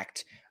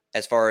impact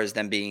as far as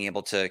them being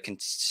able to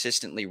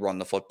consistently run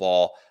the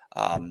football,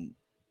 and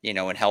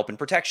help and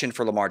protection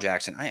for Lamar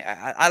Jackson.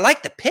 I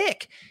like the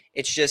pick.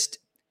 It's just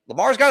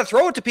Lamar's got to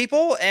throw it to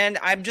people, and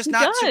I'm just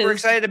not super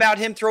excited about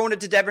him throwing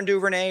it to Devin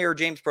Duvernay or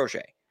James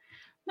Prochet.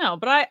 No,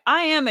 but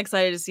I am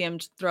excited to see him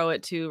throw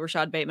it to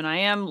Rashad Bateman. I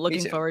am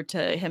looking forward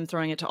to him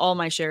throwing it to all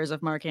my shares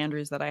of Mark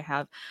Andrews that I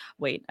have.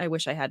 Wait, I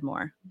wish I had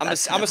more. I'm going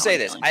to say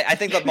this. I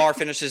think Lamar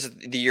finishes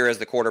the year as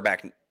the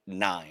quarterback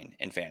 9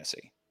 in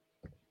fantasy.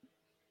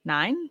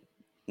 9?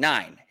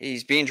 9.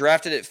 He's being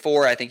drafted at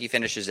 4. I think he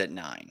finishes at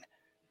 9.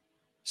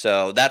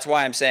 So that's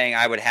why I'm saying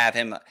I would have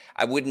him.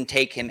 I wouldn't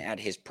take him at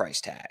his price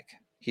tag.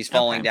 He's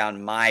falling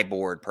down my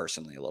board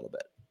personally a little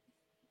bit.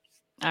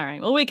 All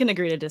right. Well, we can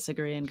agree to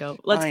disagree and go.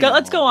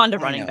 Let's go on to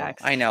running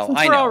backs. I know.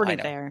 We're already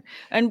there,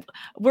 and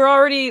we're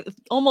already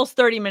almost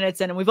 30 minutes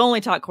in, and we've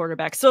only talked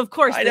quarterbacks. So of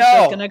course this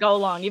is going to go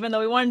long, even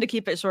though we wanted to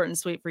keep it short and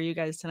sweet for you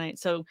guys tonight.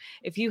 So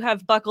if you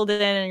have buckled in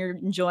and you're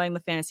enjoying the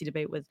fantasy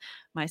debate with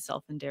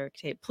myself and Derek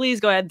Tate, please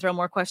go ahead and throw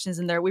more questions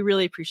in there. We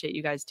really appreciate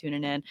you guys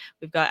tuning in.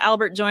 We've got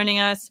Albert joining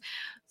us,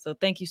 so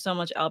thank you so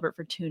much, Albert,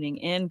 for tuning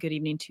in. Good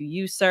evening to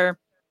you, sir.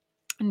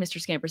 And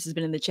Mr. Scampers has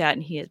been in the chat,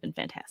 and he has been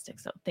fantastic.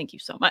 So thank you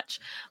so much.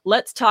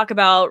 Let's talk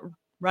about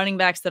running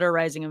backs that are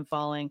rising and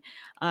falling.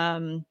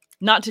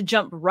 Not to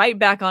jump right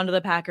back onto the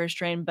Packers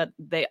train, but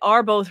they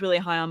are both really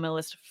high on my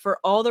list for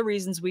all the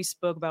reasons we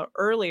spoke about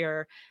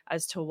earlier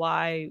as to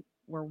why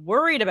we're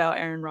worried about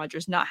Aaron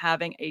Rodgers not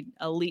having an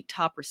elite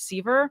top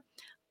receiver.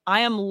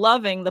 I am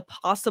loving the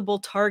possible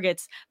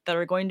targets that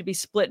are going to be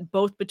split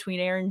both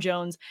between Aaron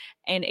Jones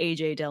and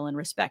A.J. Dillon,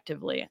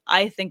 respectively.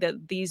 I think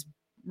that these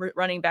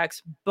running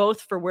backs, both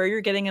for where you're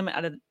getting them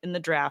in the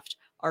draft,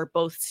 are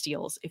both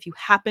steals. If you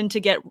happen to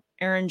get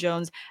Aaron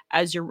Jones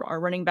as your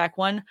running back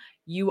 1,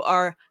 you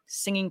are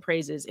singing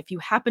praises. If you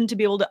happen to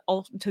be able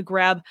to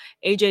grab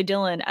A.J.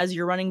 Dillon as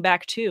your running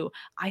back 2,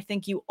 I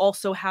think you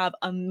also have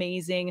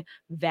amazing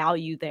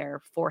value there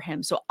for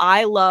him. So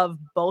I love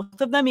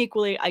both of them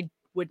equally. I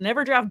would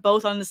never draft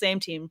both on the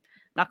same team.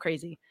 Not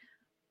crazy.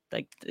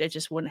 Like, it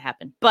just wouldn't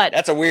happen. But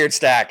that's a weird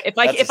stack. If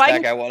you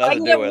can get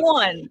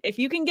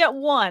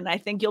one, I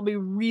think you'll be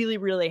really,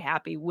 really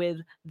happy with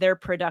their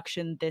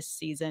production this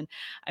season.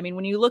 I mean,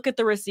 when you look at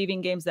the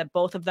receiving games that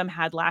both of them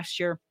had last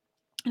year,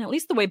 and at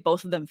least the way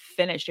both of them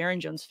finished,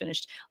 Aaron Jones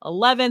finished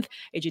 11th,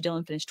 A.J.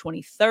 Dillon finished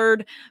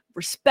 23rd,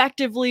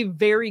 respectively.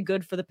 Very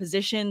good for the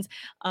positions.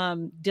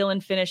 Dillon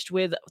finished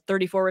with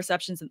 34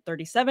 receptions and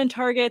 37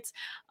 targets.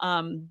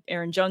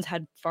 Aaron Jones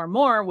had far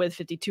more with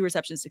 52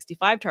 receptions,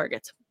 65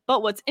 targets.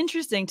 But what's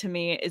interesting to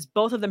me is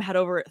both of them had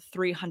over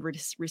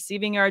 300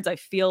 receiving yards. I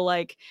feel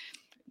like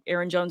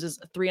Aaron Jones is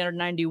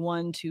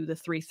 391 to the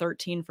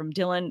 313 from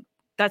Dillon.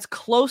 That's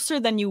closer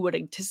than you would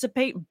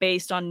anticipate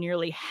based on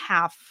nearly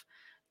half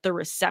the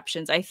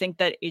receptions. I think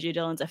that AJ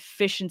Dillon's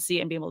efficiency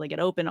and being able to get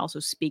open also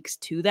speaks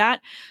to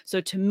that.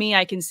 So to me,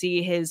 I can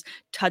see his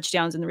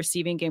touchdowns in the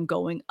receiving game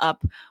going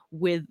up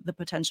with the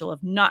potential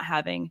of not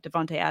having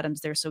Davante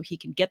Adams there, so he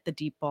can get the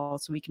deep ball,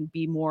 so he can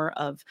be more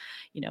of,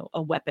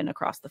 a weapon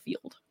across the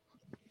field.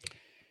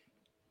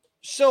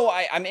 So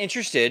I'm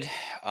interested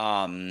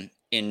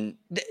in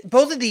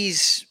both of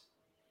these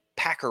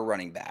Packer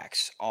running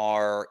backs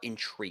are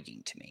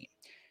intriguing to me.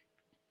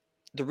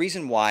 The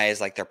reason why is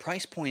like their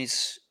price point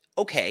is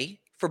okay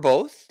for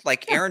both.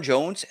 Like Aaron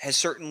Jones has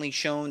certainly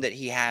shown that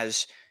he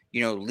has,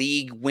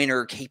 league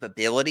winner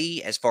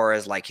capability as far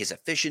as like his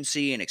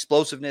efficiency and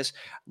explosiveness.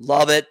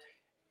 Love it.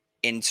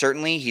 And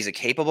certainly he's a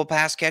capable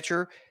pass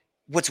catcher.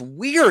 What's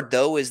weird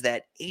though is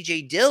that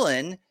AJ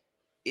Dillon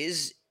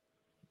is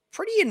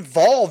pretty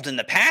involved in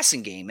the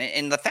passing game.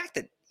 And the fact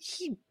that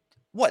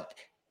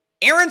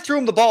Aaron threw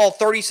him the ball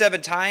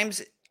 37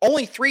 times,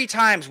 only 3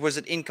 times was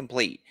it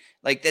incomplete.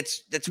 Like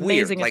that's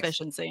weird. Amazing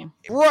efficiency.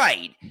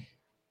 Right.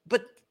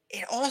 But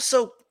it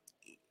also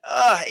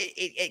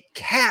it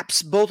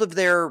caps both of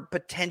their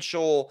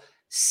potential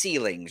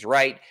ceilings,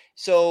 right?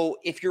 So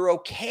if you're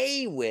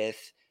okay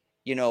with,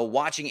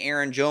 watching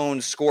Aaron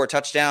Jones score a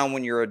touchdown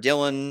when you're a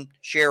Dillon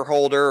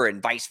shareholder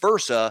and vice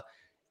versa,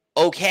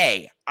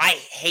 okay. I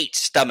hate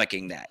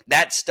stomaching that.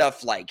 That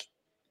stuff like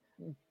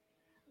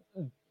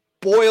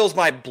boils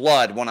my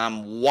blood when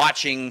I'm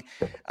watching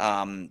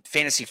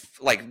fantasy,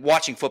 like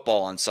watching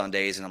football on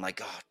Sundays, and I'm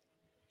like, oh,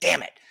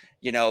 damn it.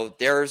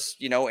 There's,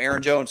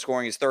 Aaron Jones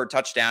scoring his 3rd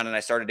touchdown, and I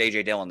started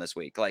AJ Dillon this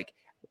week. Like,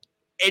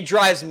 it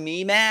drives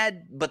me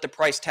mad, but the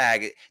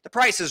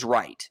price is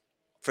right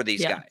for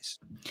these guys.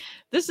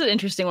 This is an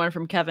interesting one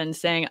from Kevin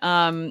saying,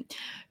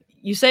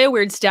 you say a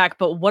weird stack,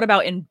 but what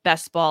about in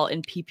best ball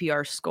in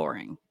PPR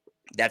scoring?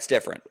 That's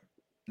different.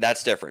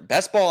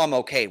 Best ball I'm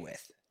okay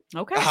with.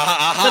 Okay.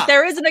 But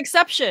there is an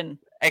exception.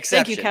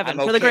 Thank you, Kevin,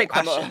 for the great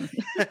question.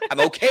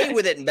 I'm okay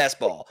with it in best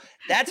ball.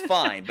 That's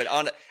fine. But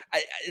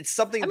it's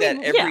something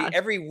that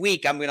every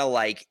week I'm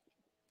going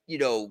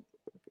to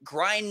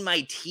grind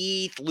my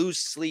teeth, lose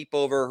sleep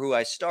over who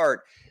I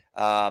start.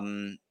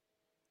 I'm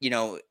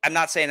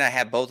not saying I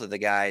have both of the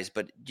guys,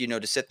 but,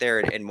 to sit there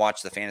and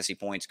watch the fantasy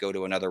points go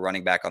to another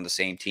running back on the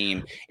same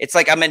team, it's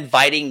like I'm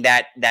inviting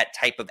that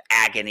type of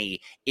agony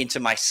into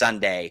my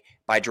Sunday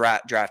by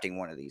drafting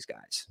one of these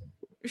guys.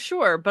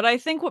 Sure, but I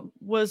think what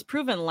was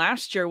proven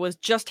last year was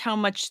just how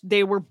much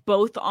they were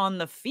both on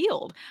the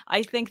field.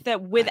 I think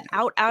that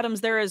without Adams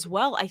there as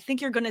well, I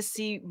think you're going to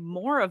see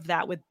more of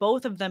that with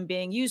both of them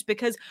being used,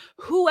 because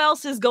who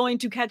else is going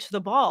to catch the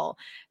ball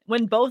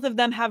when both of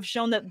them have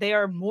shown that they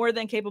are more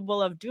than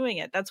capable of doing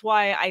it? That's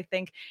why I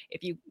think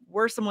if you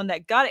were someone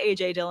that got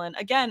AJ Dillon,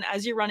 again,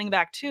 as your running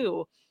back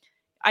too,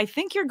 I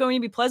think you're going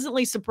to be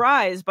pleasantly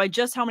surprised by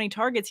just how many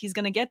targets he's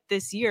going to get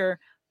this year,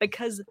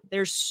 because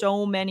there's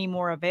so many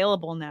more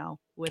available now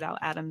without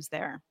Adams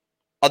there.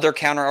 Other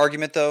counter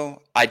argument,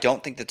 though, I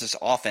don't think that this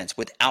offense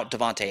without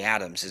Davante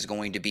Adams is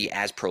going to be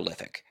as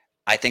prolific.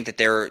 I think that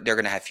they're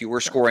going to have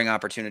fewer scoring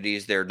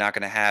opportunities. They're not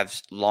going to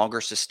have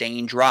longer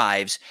sustained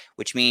drives,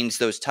 which means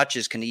those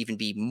touches can even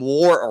be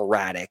more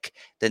erratic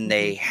than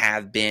they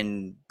have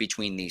been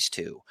between these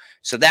two.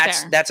 So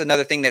that's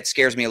another thing that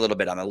scares me a little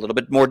bit. I'm a little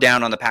bit more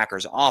down on the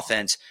Packers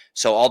offense.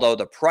 So although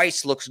the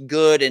price looks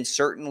good and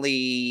certainly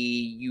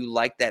you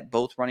like that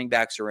both running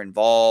backs are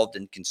involved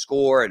and can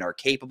score and are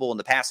capable in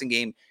the passing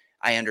game,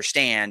 I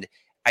understand.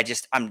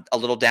 I'm a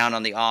little down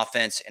on the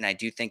offense, and I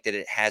do think that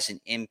it has an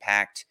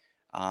impact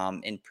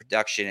in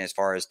production as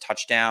far as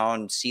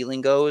touchdown ceiling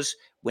goes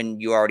when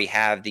you already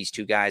have these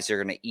two guys that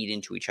are going to eat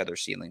into each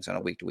other's ceilings on a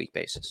week-to-week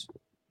basis.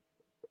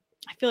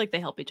 I feel like they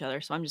help each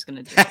other, so I'm just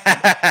going to do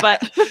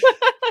it.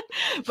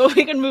 But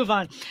we can move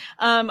on.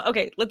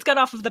 Okay, let's get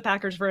off of the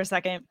Packers for a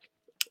second.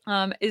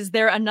 Is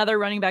there another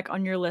running back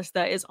on your list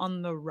that is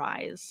on the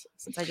rise,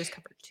 since I just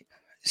covered 2?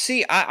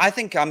 See, I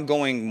think I'm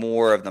going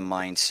more of the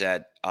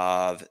mindset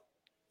of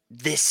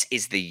this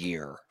is the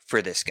year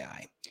for this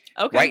guy.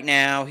 Okay. Right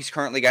now, he's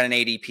currently got an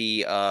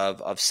ADP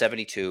of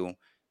 72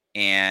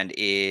 and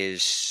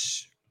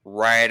is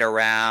right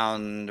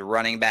around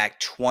running back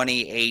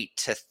 28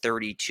 to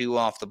 32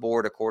 off the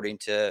board, according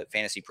to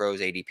Fantasy Pros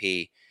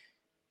ADP.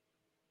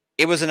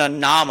 It was an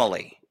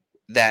anomaly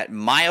that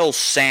Miles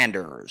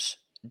Sanders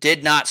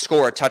did not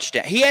score a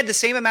touchdown. He had the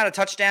same amount of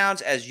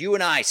touchdowns as you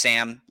and I,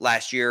 Sam,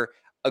 last year.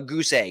 A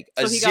goose egg,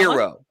 a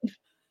 0.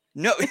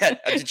 No,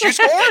 did you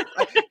score?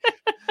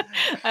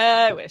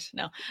 I wish.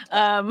 No.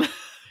 I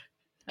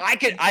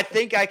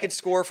think I could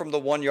score from the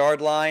 1 yard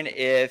line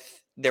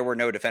if there were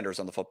no defenders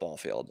on the football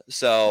field.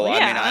 So well,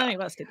 yeah, I think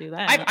us could do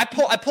that.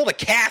 I pulled a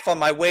calf on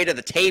my way to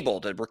the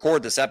table to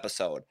record this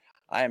episode.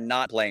 I am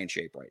not playing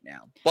shape right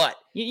now, but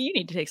you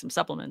need to take some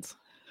supplements.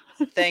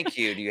 Thank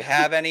you. Do you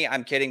have any?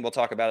 I'm kidding. We'll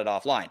talk about it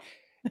offline.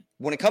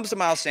 When it comes to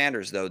Miles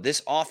Sanders, though,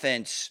 this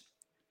offense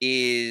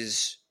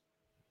is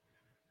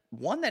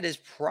one that is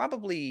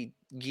probably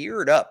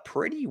geared up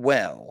pretty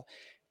well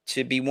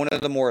to be one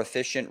of the more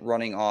efficient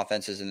running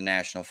offenses in the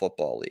National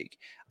Football League.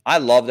 I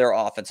love their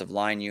offensive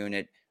line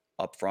unit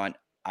up front.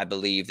 I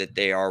believe that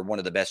they are one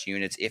of the best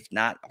units, if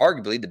not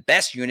arguably the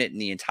best unit in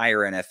the entire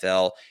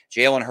NFL.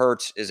 Jalen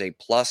Hurts is a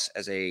plus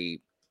as a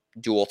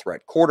dual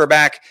threat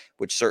quarterback,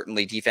 which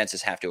certainly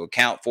defenses have to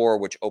account for,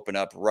 which open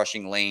up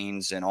rushing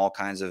lanes and all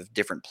kinds of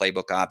different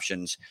playbook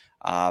options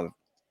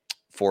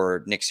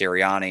for Nick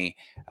Sirianni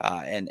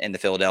and the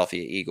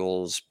Philadelphia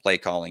Eagles play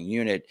calling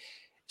unit.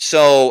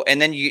 So,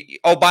 and then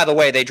by the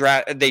way, they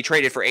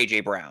traded for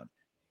AJ Brown.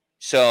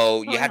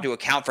 So you have to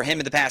account for him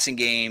in the passing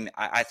game.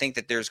 I think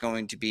that there's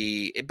going to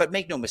be, but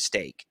make no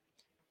mistake,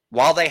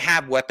 while they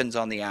have weapons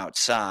on the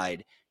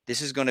outside,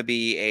 this is going to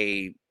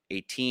be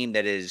a team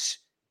that is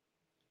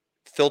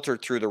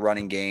filtered through the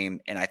running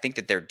game. And I think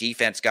that their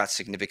defense got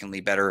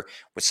significantly better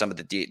with some of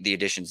the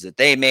additions that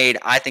they made.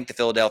 I think the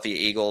Philadelphia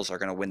Eagles are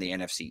going to win the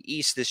NFC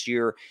East this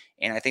year.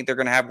 And I think they're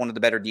going to have one of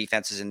the better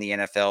defenses in the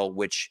NFL,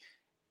 which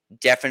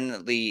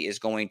definitely is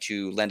going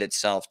to lend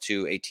itself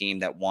to a team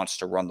that wants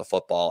to run the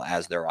football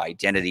as their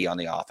identity on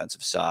the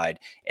offensive side.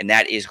 And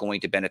that is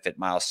going to benefit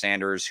Miles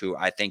Sanders, who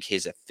I think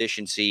his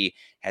efficiency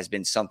has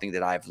been something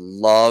that I've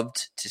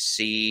loved to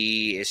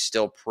see is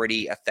still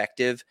pretty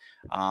effective.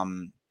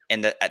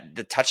 And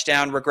the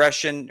touchdown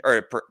regression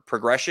or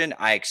progression,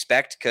 I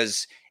expect,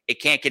 because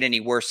it can't get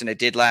any worse than it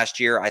did last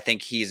year. I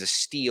think he's a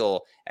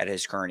steal at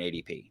his current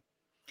ADP.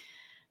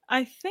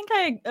 I think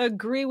I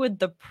agree with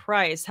the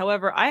price.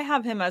 However, I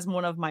have him as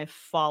one of my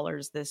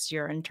fallers this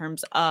year in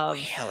terms of,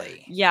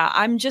 really? Yeah,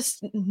 I'm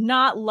just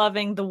not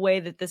loving the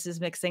way that this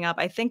is mixing up.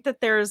 I think that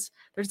there's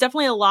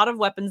definitely a lot of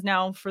weapons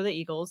now for the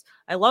Eagles.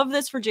 I love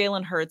this for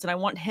Jalen Hurts, and I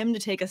want him to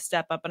take a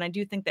step up. And I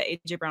do think that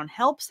AJ Brown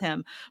helps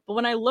him. But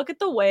when I look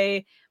at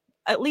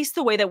at least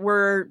the way that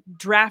we're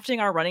drafting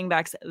our running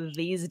backs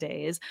these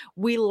days,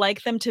 we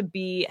like them to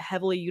be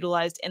heavily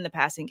utilized in the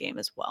passing game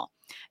as well.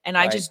 And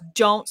I just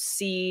don't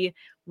see,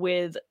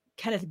 with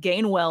Kenneth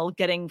Gainwell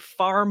getting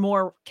far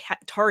more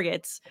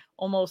targets,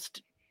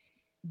 almost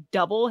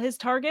double his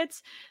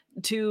targets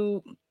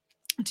to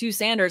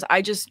Sanders.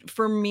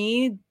 For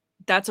me,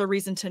 that's a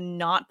reason to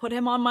not put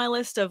him on my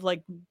list of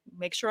like,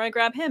 make sure I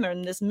grab him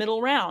in this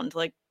middle round.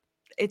 Like,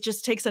 it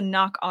just takes a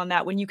knock on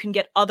that when you can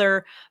get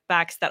other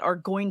backs that are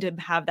going to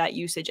have that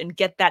usage and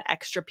get that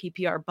extra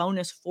PPR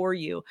bonus for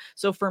you.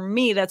 So for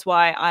me, that's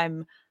why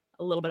I'm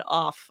a little bit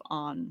off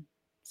on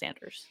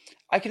Sanders.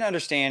 I can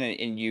understand,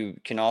 and you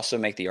can also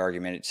make the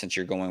argument, since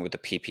you're going with the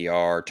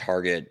PPR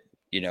target,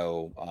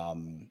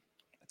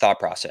 thought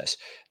process,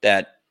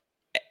 that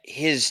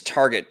his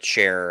target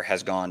share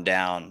has gone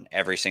down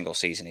every single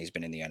season he's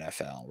been in the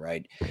NFL,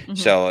 right? Mm-hmm.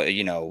 So,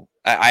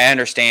 I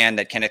understand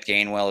that Kenneth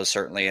Gainwell is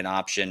certainly an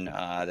option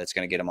that's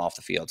going to get him off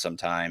the field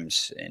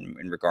sometimes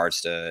in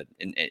regards to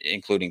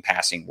including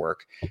passing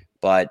work.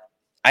 But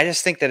I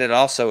just think that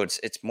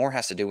it's more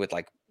has to do with,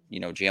 like,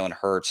 Jalen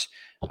Hurts.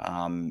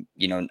 I'm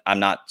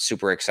not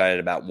super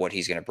excited about what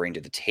he's going to bring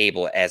to the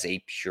table as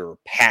a pure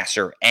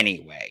passer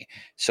anyway.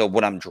 So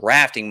what I'm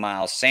drafting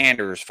Miles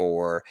Sanders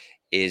for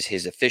is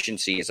his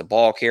efficiency as a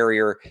ball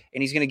carrier,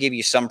 and he's going to give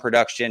you some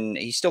production.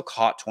 He still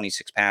caught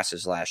 26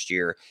 passes last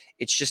year.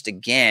 It's just,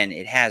 again,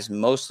 it has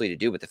mostly to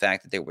do with the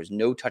fact that there was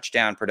no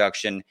touchdown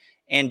production,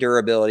 and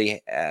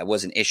durability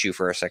was an issue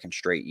for a second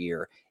straight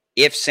year.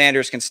 If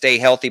Sanders can stay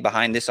healthy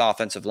behind this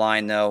offensive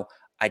line, though,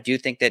 I do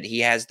think that he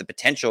has the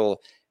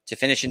potential to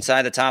finish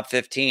inside the top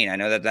 15. I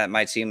know that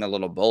might seem a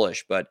little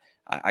bullish, but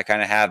I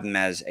kind of have him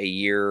as a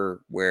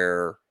year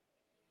where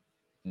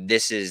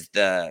this is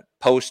the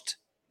post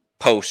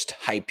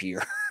hype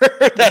year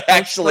that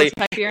actually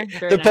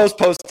the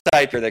post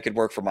hype year that could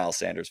work for Miles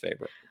Sanders'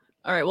 favor.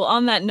 All right. Well,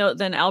 on that note,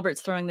 then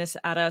Albert's throwing this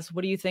at us.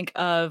 What do you think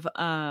of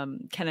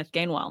Kenneth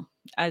Gainwell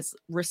as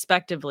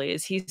respectively?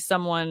 Is he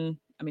someone?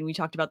 I mean, we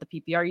talked about the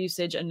PPR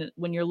usage, and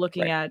when you're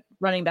looking at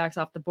running backs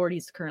off the board,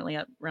 he's currently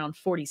at around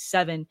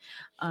 47.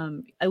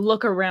 I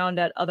look around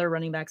at other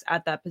running backs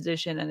at that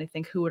position, and I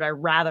think, who would I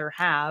rather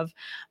have?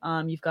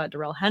 You've got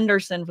Darrell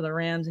Henderson for the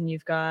Rams, and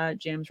you've got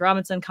James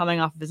Robinson coming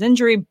off of his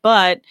injury,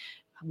 but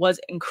was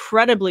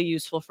incredibly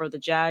useful for the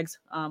Jags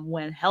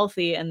when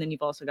healthy. And then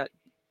you've also got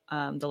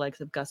the likes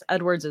of Gus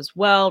Edwards as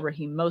well,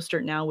 Raheem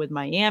Mostert now with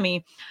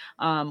Miami.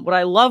 What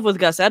I love with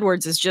Gus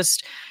Edwards is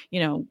just,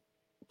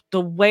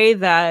 the way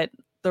that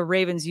the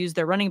Ravens use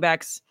their running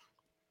backs.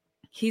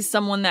 He's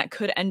someone that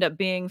could end up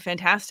being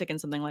fantastic in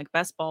something like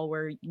best ball,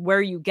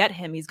 where you get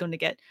him, he's going to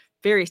get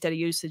very steady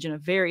usage in a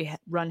very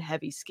run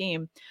heavy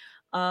scheme.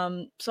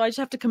 So I just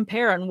have to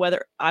compare on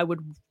whether I would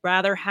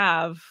rather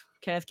have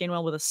Kenneth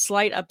Gainwell with a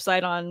slight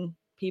upside on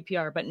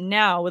PPR, but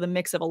now with a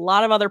mix of a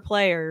lot of other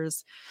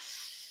players,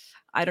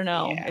 I don't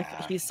know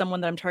if he's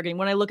someone that I'm targeting.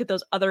 When I look at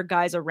those other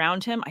guys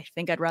around him, I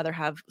think I'd rather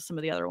have some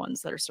of the other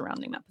ones that are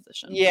surrounding that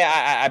position.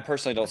 Yeah, I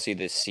personally don't see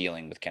this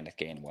ceiling with Kenneth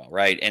Gainwell,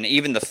 right? And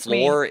even the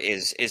floor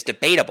is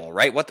debatable,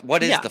 right?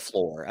 What is the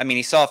floor? I mean,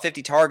 he saw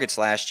 50 targets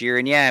last year,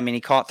 and he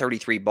caught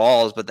 33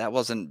 balls, but that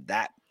wasn't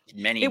that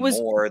many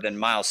more than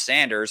Miles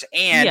Sanders.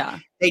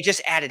 And they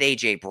just added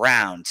AJ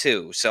Brown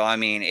too. So I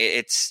mean,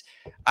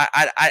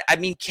 I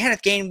mean,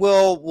 Kenneth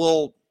Gainwell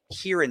will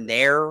here and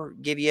there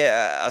give you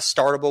a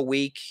startable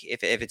week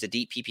if it's a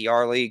deep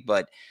PPR league,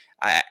 but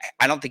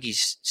I don't think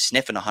he's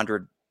sniffing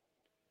 100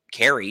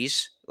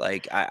 carries.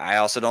 Like I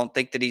also don't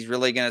think that he's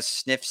really going to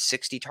sniff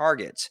 60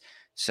 targets.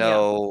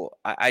 So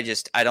I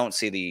don't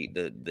see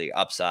the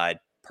upside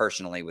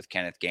personally with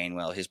Kenneth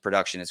Gainwell. His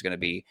production is going to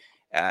be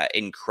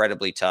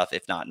incredibly tough,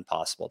 if not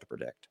impossible to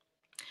predict.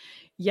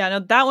 Yeah, no,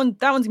 that one's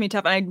gonna be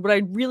tough. And what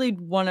I really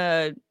want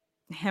to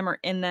hammer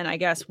in then, I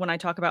guess, when I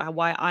talk about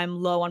why I'm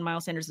low on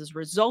Miles Sanders as a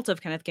result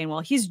of Kenneth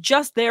Gainwell, he's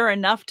just there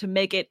enough to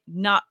make it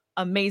not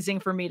amazing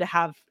for me to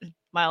have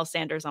Miles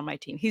Sanders on my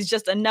team. He's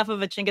just enough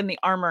of a chink in the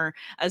armor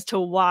as to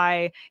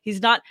why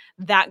he's not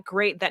that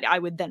great that I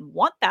would then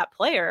want that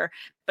player,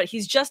 but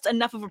he's just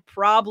enough of a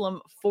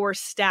problem for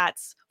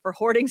stats, for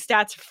hoarding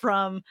stats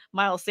from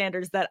Miles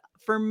Sanders, that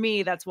for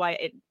me, that's why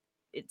it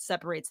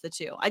separates the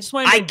two. I just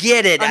want to I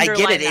get it.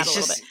 It's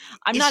just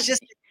I'm not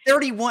just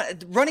 31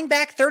 running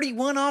back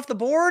 31 off the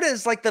board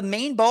as like the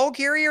main ball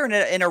carrier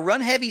in a run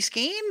heavy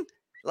scheme.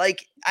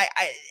 Like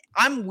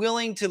I'm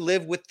willing to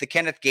live with the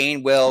Kenneth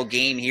Gainwell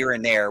game here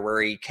and there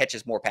where he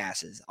catches more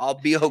passes. I'll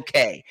be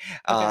okay.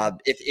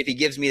 If he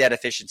gives me that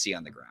efficiency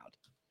on the ground.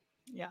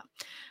 Yeah.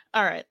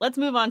 All right. Let's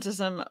move on to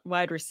some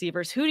wide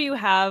receivers. Who do you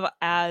have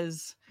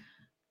as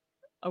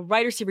a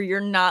wide receiver you're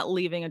not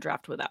leaving a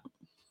draft without?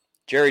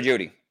 Jerry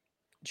Jeudy.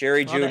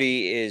 Jerry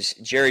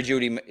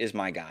Jeudy is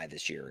my guy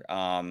this year.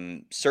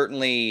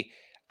 Certainly,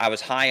 I was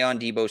high on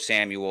Deebo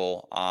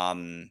Samuel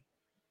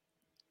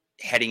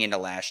heading into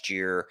last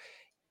year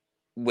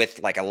with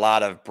like a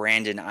lot of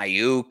Brandon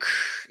Ayuk,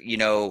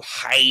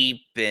 hype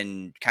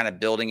and kind of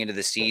building into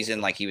the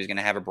season like he was going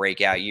to have a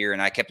breakout year.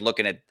 And I kept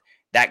looking at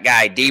that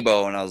guy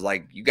Deebo, and I was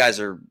like, you guys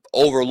are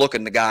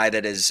overlooking the guy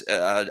that is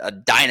a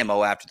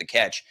dynamo after the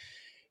catch.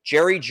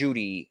 Jerry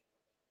Jeudy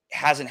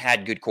hasn't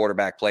had good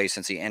quarterback play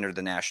since he entered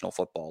the National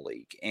Football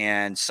League.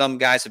 And some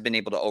guys have been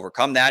able to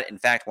overcome that. In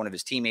fact, one of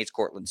his teammates,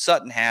 Cortland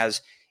Sutton,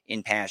 has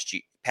in past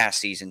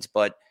seasons.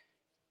 But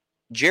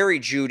Jerry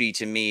Jeudy,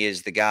 to me,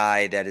 is the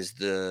guy that is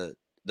the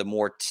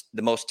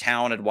most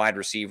talented wide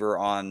receiver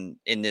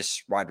in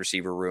this wide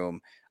receiver room.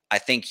 I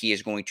think he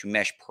is going to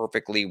mesh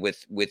perfectly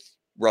with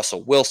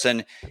Russell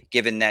Wilson,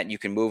 given that you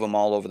can move him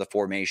all over the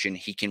formation.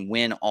 He can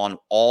win on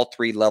all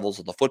three levels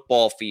of the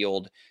football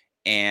field,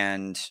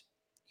 and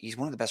he's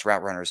one of the best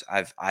route runners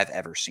I've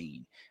ever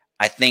seen.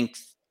 I think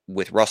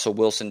with Russell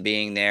Wilson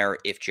being there,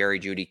 if Jerry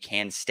Jeudy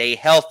can stay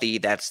healthy,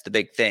 that's the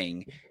big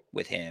thing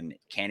with him.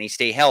 Can he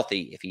stay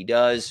healthy? If he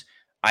does,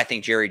 I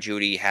think Jerry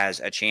Jeudy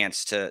has a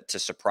chance to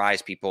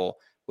surprise people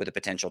with a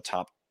potential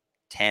top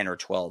 10 or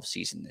 12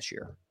 season this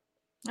year.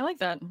 I like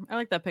that. I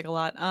like that pick a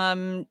lot.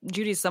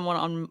 Judy's someone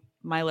on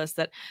my list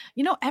that,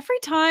 every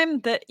time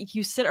that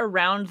you sit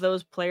around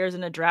those players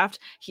in a draft,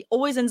 he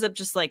always ends up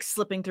just like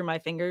slipping through my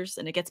fingers,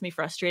 and it gets me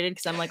frustrated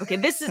because I'm like, okay,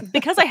 this is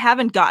because I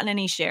haven't gotten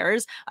any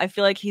shares. I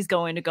feel like he's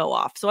going to go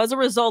off. So as a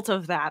result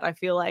of that, I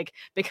feel like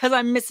because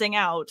I'm missing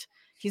out,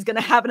 he's going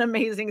to have an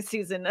amazing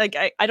season. Like,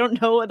 I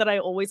don't know that I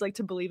always like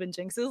to believe in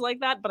jinxes like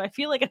that, but I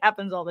feel like it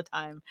happens all the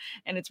time,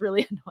 and it's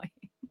really annoying.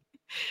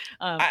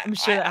 I'm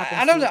sure that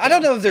happens. I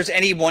don't know if there's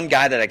any one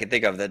guy that I can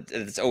think of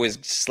that's always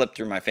slipped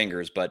through my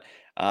fingers, but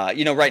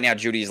right now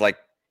Judy's like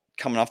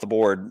coming off the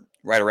board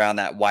right around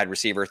that wide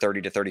receiver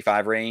 30 to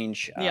 35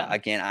 range.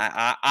 Again,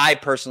 I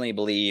personally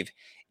believe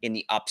in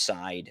the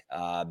upside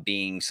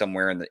being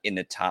somewhere in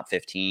the top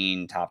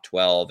 15, top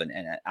 12, and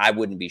I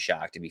wouldn't be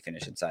shocked if he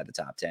finished inside the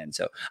top 10.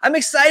 So I'm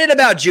excited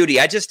about Jeudy.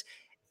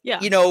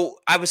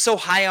 I was so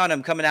high on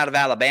him coming out of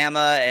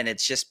Alabama, and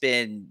it's just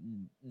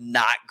been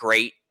not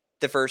great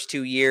the first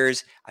 2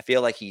 years. I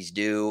feel like he's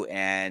due,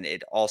 and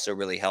it also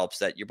really helps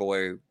that your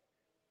boy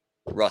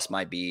Russ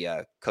might be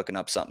cooking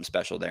up something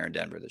special there in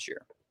Denver this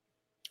year.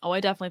 Oh,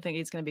 I definitely think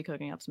he's going to be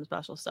cooking up some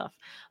special stuff.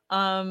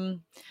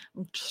 I'm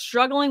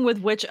struggling with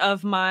which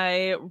of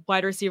my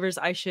wide receivers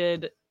I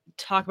should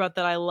talk about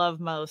that I love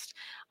most.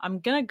 I'm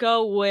going to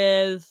go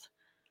with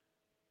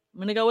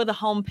a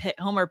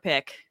homer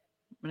pick.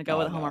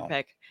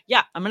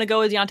 Yeah, I'm going to go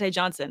with Diontae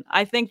Johnson.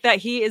 I think that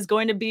he is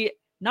going to be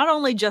not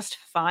only just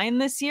fine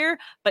this year,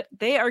 but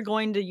they are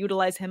going to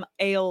utilize him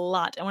a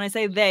lot. And when I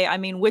say they, I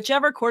mean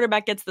whichever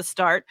quarterback gets the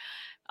start.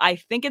 I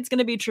think it's going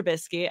to be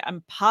Trubisky.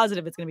 I'm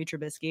positive it's going to be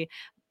Trubisky.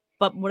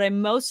 But what I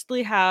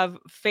mostly have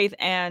faith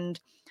and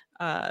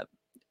what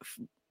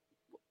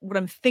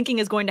I'm thinking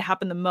is going to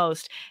happen the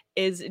most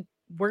is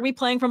we're going to be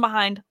playing from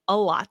behind a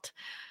lot.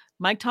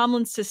 Mike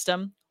Tomlin's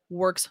system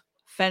works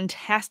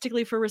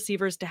fantastically for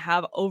receivers to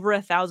have over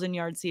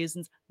 1,000-yard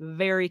seasons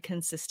very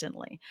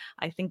consistently.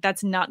 I think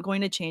that's not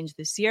going to change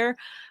this year,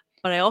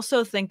 but I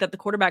also think that the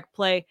quarterback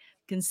play,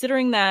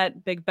 considering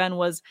that Big Ben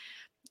was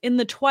in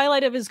the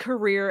twilight of his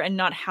career and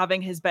not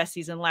having his best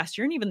season last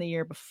year and even the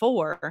year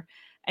before,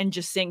 and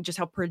just seeing just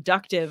how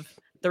productive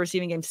the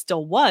receiving game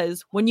still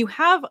was, when you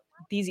have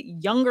these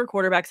younger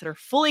quarterbacks that are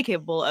fully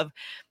capable of,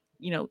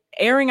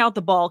 airing out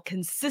the ball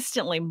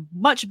consistently,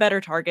 much better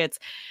targets,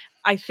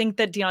 I think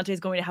that Diontae is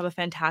going to have a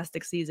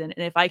fantastic season.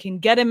 And if I can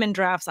get him in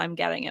drafts, I'm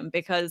getting him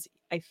because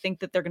I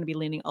think that they're going to be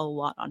leaning a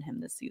lot on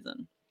him this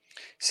season.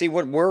 See,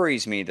 what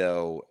worries me,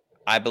 though,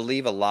 I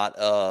believe a lot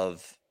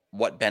of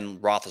what Ben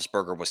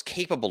Roethlisberger was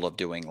capable of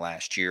doing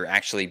last year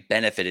actually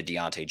benefited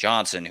Diontae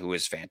Johnson, who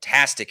is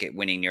fantastic at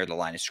winning near the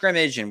line of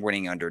scrimmage and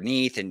winning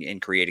underneath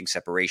and creating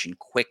separation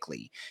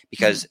quickly.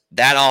 Because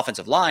that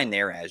offensive line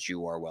there, as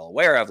you are well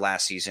aware of,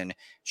 last season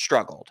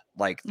struggled.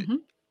 Like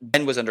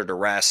Ben was under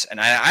duress,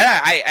 and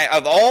I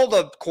of all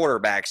the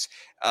quarterbacks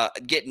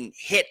getting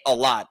hit a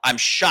lot, I'm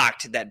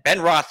shocked that Ben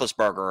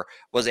Roethlisberger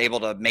was able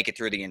to make it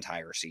through the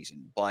entire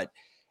season. But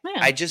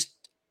I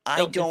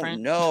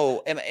don't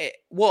know.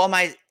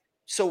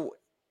 So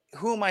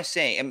who am I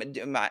saying?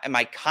 Am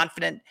I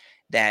confident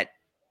that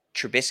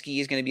Trubisky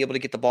is going to be able to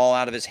get the ball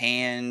out of his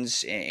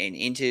hands and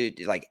into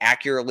like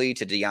accurately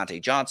to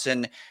Diontae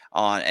Johnson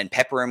and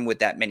pepper him with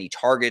that many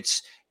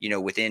targets,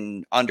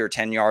 within under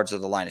 10 yards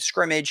of the line of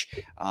scrimmage?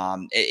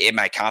 Am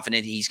I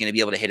confident he's going to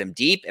be able to hit him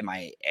deep? Am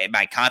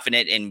I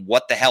confident in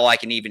what the hell I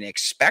can even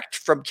expect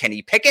from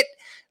Kenny Pickett?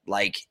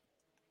 Like,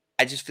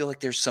 I just feel like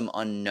there's some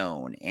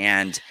unknown,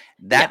 and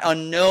that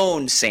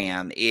unknown,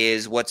 Sam,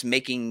 is what's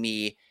making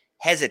me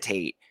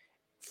hesitate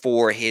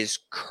for his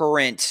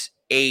current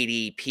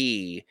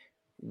ADP,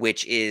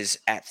 which is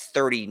at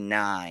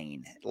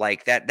 39.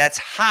 Like that's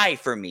high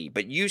for me,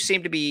 but you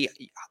seem to be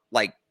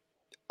like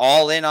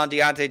all in on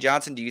Diontae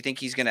Johnson. Do you think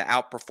he's going to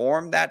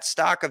outperform that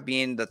stock of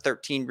being the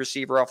 13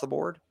 receiver off the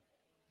board?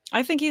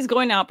 I think he's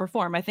going to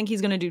outperform. I think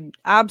he's going to do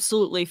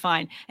absolutely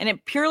fine. And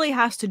it purely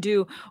has to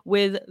do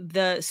with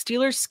the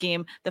Steelers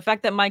scheme. The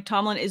fact that Mike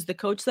Tomlin is the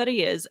coach that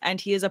he is,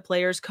 and he is a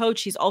player's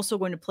coach. He's also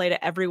going to play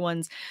to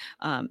everyone's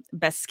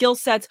best skill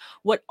sets.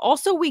 What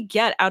also we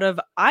get out of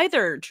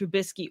either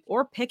Trubisky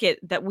or Pickett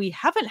that we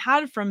haven't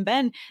had from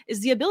Ben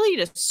is the ability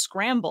to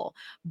scramble.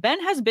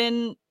 Ben has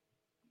been,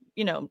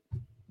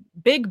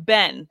 Big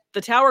Ben,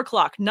 the tower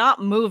clock,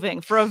 not moving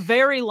for a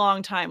very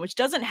long time, which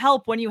doesn't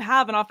help when you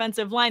have an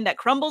offensive line that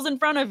crumbles in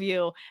front of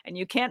you and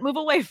you can't move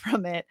away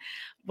from it.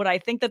 What I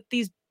think that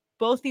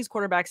both these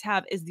quarterbacks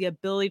have is the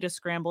ability to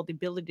scramble, the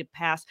ability to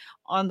pass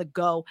on the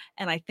go.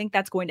 And I think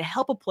that's going to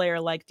help a player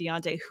like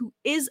Diontae, who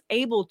is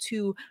able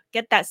to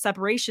get that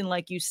separation,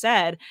 like you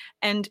said,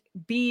 and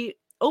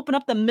open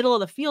up the middle of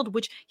the field,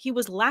 which he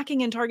was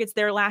lacking in targets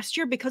there last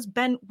year because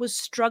Ben was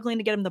struggling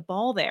to get him the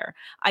ball there.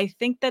 I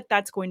think that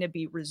that's going to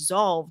be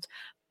resolved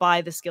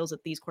by the skills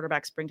that these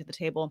quarterbacks bring to the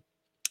table.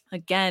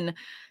 Again,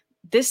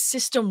 this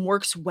system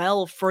works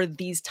well for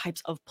these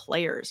types of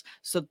players.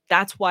 So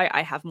that's why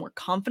I have more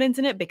confidence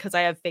in it, because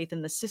I have faith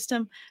in the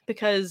system,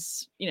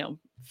 because,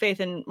 faith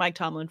in Mike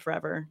Tomlin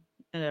forever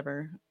and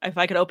ever. If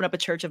I could open up a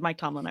church of Mike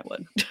Tomlin, I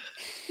would.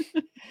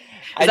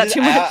 Is that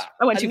too much?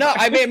 I went too far.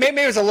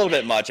 Maybe it was a little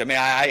bit much. I mean,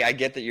 I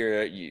get that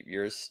you're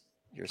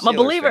I'm a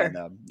believer.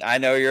 Fan, I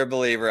know you're a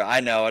believer. I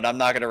know, and I'm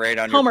not going to raid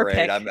on your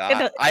parade.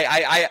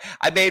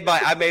 I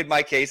made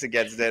my case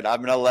against it.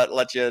 I'm going to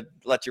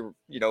let you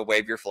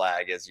wave your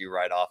flag as you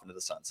ride off into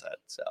the sunset.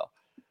 So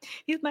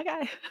he's my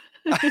guy.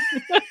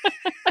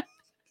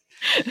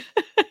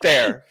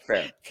 Fair.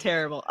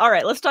 Terrible. All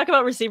right, let's talk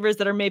about receivers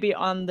that are maybe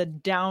on the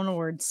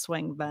downward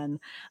swing, Ben,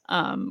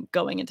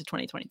 going into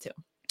 2022.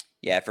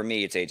 Yeah, for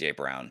me, it's AJ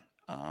Brown.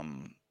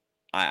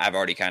 I've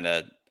already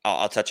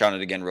I'll touch on it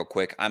again real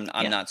quick. I'm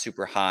not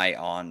super high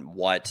on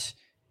what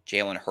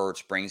Jalen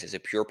Hurts brings as a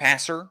pure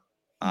passer.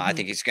 I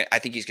think he's going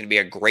to be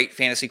a great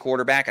fantasy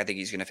quarterback. I think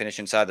he's going to finish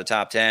inside the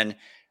top 10.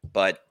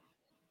 But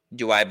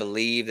do I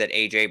believe that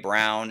AJ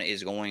Brown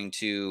is going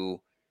to,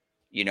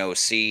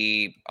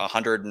 see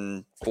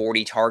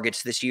 140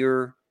 targets this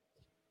year?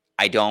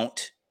 I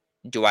don't.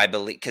 Do I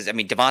believe? Because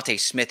Devontae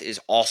Smith is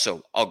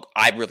also,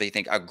 I really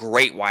think, a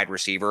great wide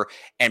receiver.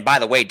 And by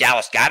the way,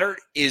 Dallas Goedert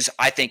is,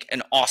 I think,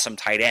 an awesome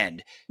tight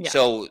end. Yeah.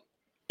 So,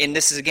 and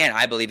this is, again,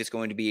 I believe it's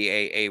going to be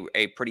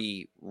a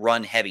pretty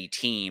run heavy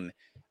team.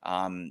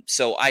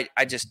 So I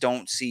just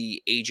don't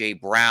see AJ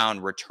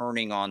Brown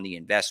returning on the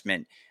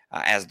investment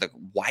as the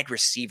wide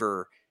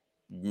receiver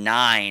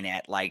 9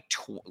 at like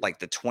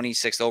the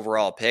 26th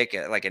overall pick,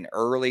 like an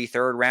early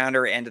third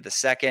rounder, end of the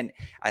second.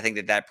 I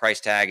think that price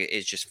tag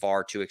is just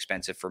far too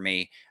expensive for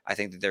me. I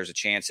think that there's a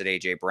chance that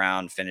AJ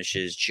Brown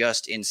finishes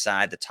just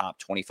inside the top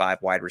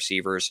 25 wide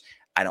receivers.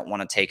 I don't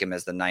want to take him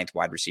as the 9th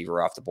wide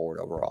receiver off the board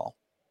overall.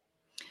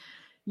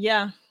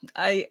 Yeah,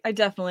 I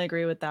definitely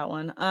agree with that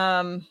one.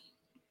 I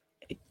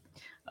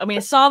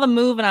saw the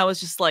move and I was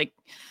just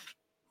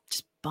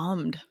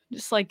bummed,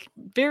 just like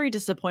very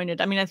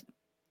disappointed.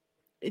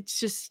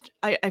 It's just,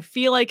 I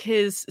feel like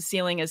his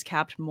ceiling is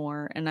capped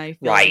more. And I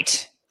feel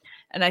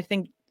and I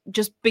think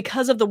just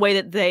because of the way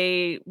that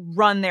they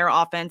run their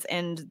offense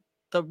and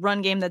the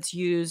run game that's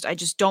used, I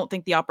just don't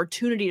think the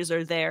opportunities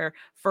are there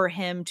for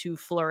him to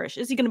flourish.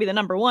 Is he going to be the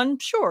number one?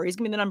 Sure, he's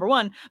going to be the number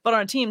one, but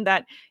on a team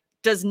that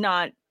does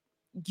not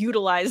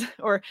utilize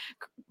or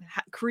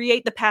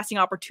create the passing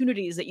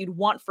opportunities that you'd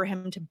want for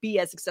him to be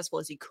as successful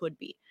as he could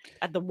be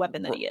at the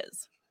weapon that he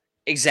is.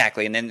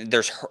 Exactly. And then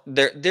there's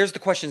the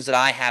questions that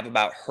I have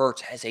about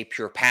Hurts as a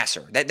pure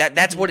passer.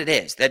 That's what it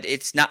is. That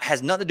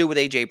has nothing to do with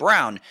AJ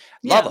Brown.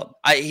 Love him.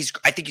 I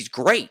think he's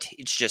great.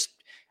 It's just,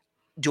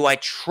 do I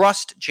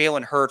trust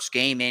Jalen Hurts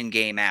game in,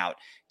 game out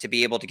to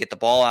be able to get the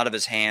ball out of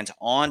his hands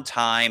on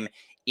time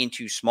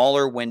into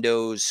smaller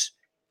windows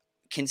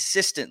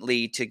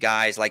consistently to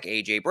guys like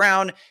A.J.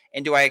 Brown.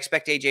 And do I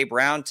expect A.J.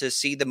 Brown to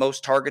see the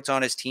most targets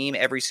on his team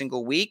every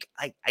single week?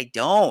 I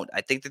don't.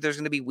 I think that there's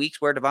going to be weeks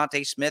where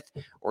Devontae Smith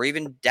or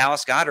even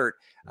Dallas Goedert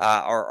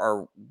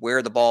are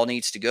where the ball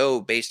needs to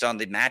go based on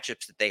the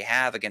matchups that they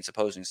have against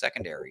opposing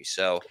secondaries.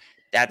 So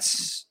I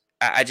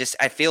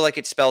feel like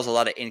it spells a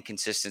lot of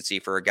inconsistency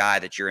for a guy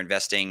that you're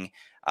investing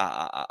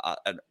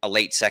a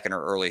late second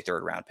or early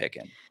third round pick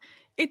in.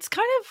 It's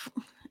kind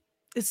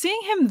of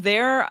seeing him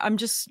there. I'm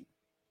just,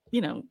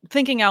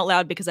 thinking out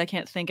loud because I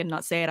can't think and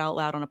not say it out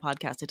loud on a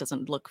podcast. It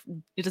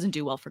doesn't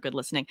do well for good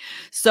listening.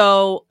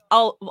 So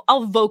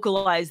I'll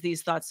vocalize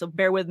these thoughts. So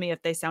bear with me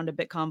if they sound a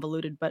bit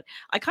convoluted, but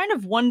I kind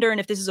of wonder, and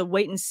if this is a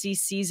wait and see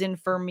season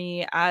for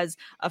me as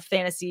a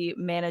fantasy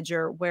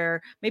manager,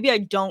 where maybe I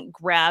don't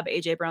grab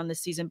AJ Brown this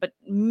season, but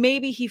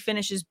maybe he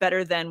finishes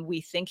better than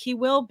we think he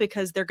will,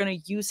 because they're going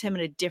to use him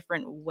in a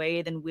different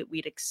way than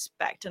we'd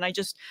expect. And I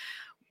just,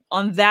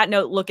 on that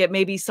note, look at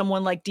maybe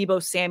someone like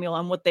Deebo Samuel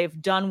and what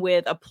they've done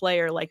with a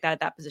player like that at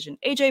that position.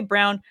 AJ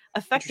Brown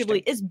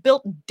effectively is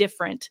built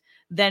different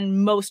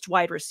than most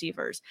wide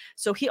receivers.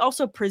 So he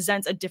also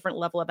presents a different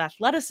level of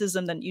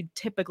athleticism than you'd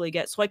typically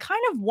get. So I kind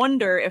of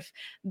wonder if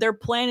their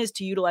plan is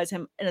to utilize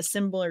him in a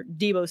similar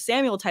Deebo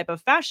Samuel type of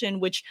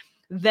fashion, which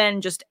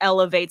then just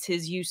elevates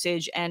his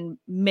usage and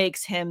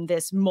makes him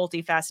this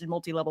multifaceted,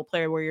 multi-level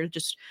player where you're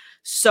just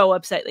so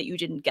upset that you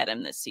didn't get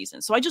him this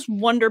season. So I just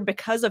wonder,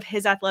 because of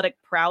his athletic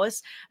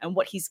prowess and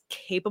what he's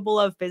capable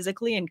of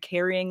physically and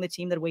carrying the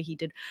team the way he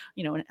did,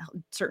 in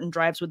certain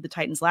drives with the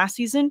Titans last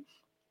season,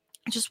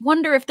 I just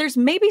wonder if there's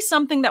maybe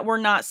something that we're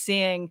not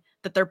seeing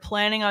that they're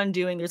planning on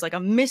doing. There's like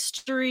a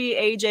mystery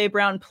AJ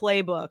Brown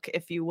playbook,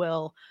 if you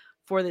will,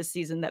 for this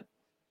season that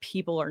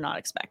people are not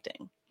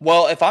expecting.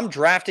 Well, if I'm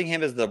drafting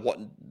him as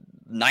the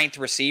ninth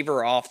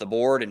receiver off the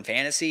board in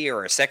fantasy,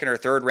 or a second or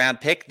third round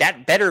pick,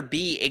 that better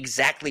be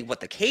exactly what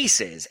the case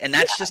is. And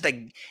that's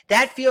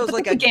that feels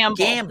like a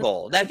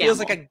gamble. That feels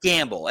like a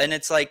gamble. And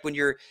it's like when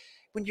you're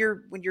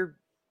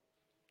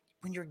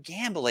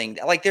gambling,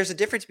 like there's a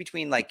difference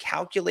between like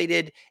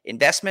calculated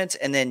investments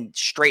and then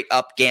straight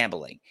up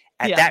gambling.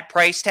 At that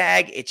price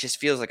tag, it just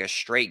feels like a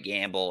straight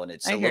gamble, and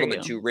it's a little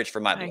bit too rich for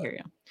my blood. I hear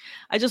you.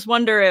 I just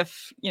wonder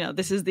if,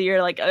 this is the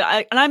year, like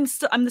I'm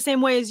the same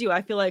way as you.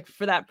 I feel like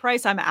for that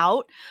price, I'm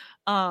out.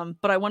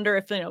 But I wonder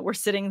if, we're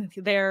sitting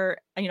there,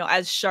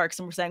 as sharks,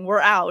 and we're saying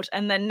we're out.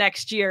 And then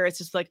next year it's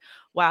just like,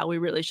 wow, we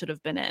really should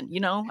have been in,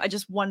 I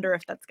just wonder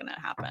if that's going to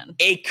happen.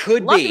 It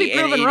could Love to be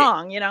proven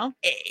wrong, and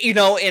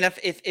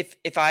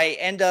if I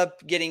end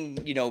up getting,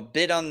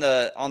 bid on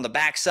the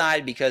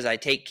backside because I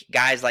take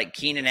guys like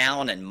Keenan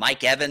Allen and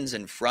Mike Evans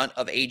in front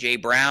of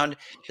AJ Brown,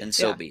 then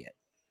so be it.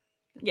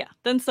 Yeah,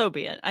 then so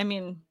be it. I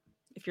mean,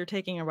 if you're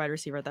taking a wide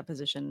receiver at that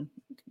position,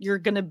 you're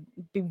going to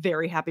be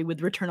very happy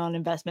with return on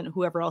investment,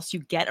 whoever else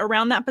you get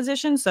around that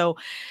position. So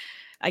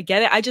I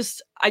get it. I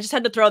just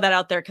had to throw that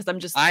out there because I'm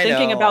just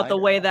thinking about the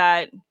way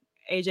that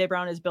AJ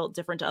Brown is built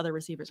different to other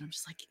receivers. I'm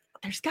just like,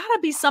 there's got to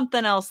be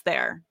something else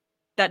there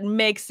that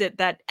makes it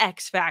that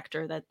X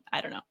factor that I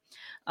don't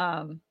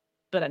know.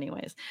 But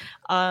anyways,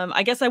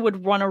 I guess I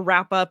would want to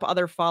wrap up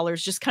other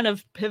fallers, just kind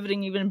of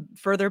pivoting even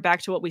further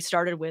back to what we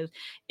started with.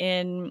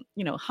 Hunter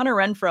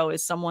Renfrow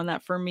is someone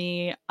that for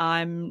me,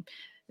 I'm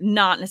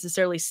not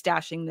necessarily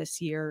stashing this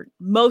year,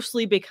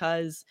 mostly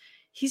because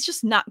he's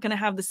just not going to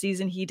have the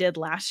season he did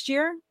last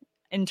year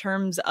in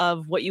terms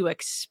of what you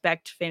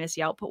expect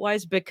fantasy output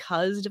wise,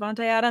 because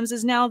Davante Adams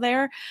is now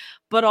there.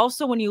 But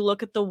also when you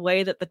look at the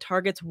way that the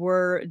targets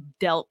were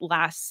dealt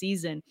last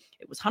season,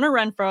 it was Hunter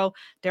Renfrow,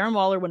 Darren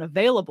Waller when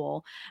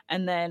available,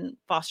 and then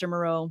Foster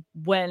Moreau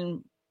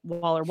when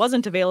Waller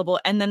wasn't available.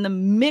 And then the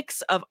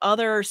mix of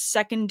other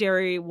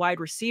secondary wide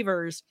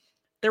receivers,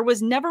 there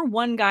was never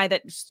one guy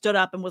that stood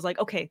up and was like,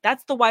 okay,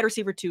 that's the wide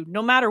receiver too.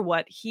 No matter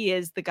what, he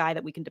is the guy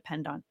that we can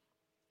depend on.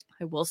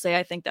 I will say,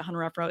 I think that Hunter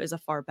Renfrow is a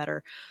far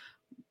better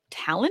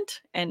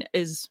talent and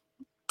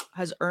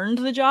has earned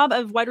the job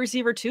of wide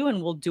receiver too,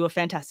 and will do a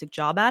fantastic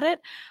job at it.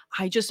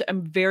 I just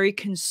am very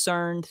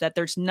concerned that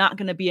there's not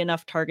going to be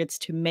enough targets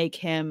to make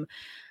him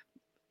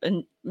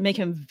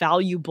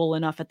valuable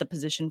enough at the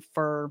position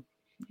for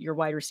your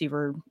wide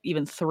receiver,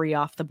 even 3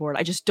 off the board.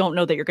 I just don't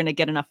know that you're going to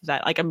get enough of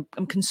that. Like I'm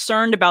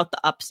concerned about the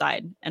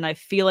upside, and I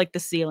feel like the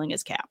ceiling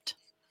is capped.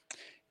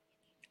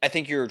 I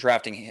think you're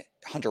drafting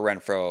Hunter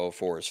Renfrow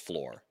for his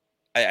floor.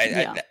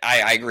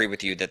 I agree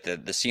with you that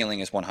the ceiling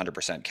is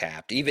 100%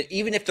 capped.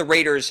 Even if the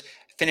Raiders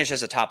finish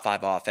as a top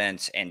 5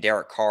 offense and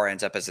Derek Carr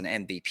ends up as an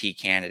MVP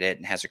candidate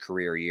and has a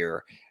career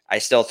year, I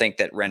still think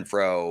that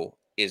Renfrow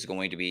is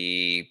going to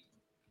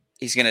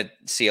he's going to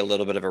see a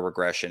little bit of a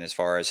regression as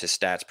far as his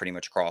stats pretty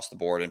much across the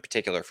board, in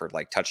particular for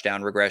like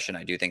touchdown regression.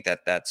 I do think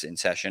that that's in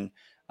session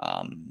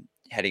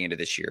heading into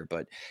this year,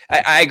 but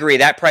I agree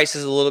that price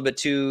is a little bit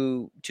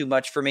too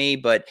much for me,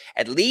 but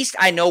at least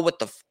I know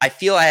I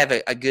feel I have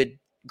a good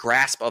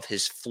grasp of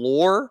his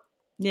floor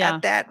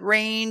at that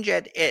range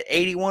at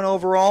 81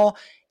 overall.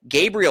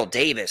 Gabriel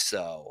Davis,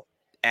 though,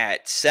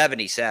 at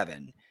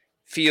 77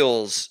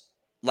 feels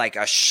like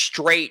a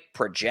straight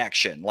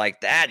projection.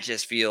 Like that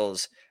just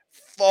feels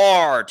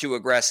far too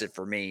aggressive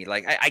for me.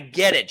 Like I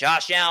get it.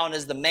 Josh Allen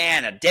is the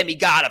man, a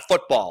demigod of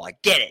football. I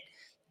get it.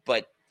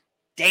 But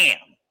damn,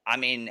 I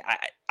mean,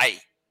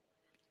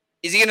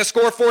 is he going to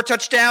score 4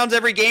 touchdowns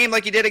every game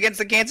like he did against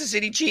the Kansas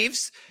City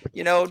Chiefs?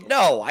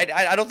 No,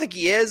 I don't think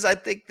he is. I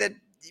think that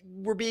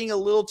we're being a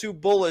little too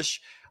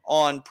bullish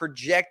on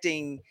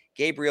projecting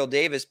Gabriel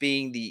Davis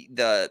being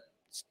the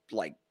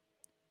like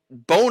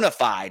bona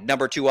fide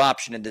number 2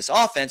 option in this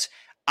offense.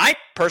 I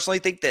personally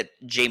think that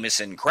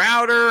Jamison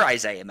Crowder,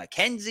 Isaiah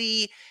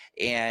McKenzie,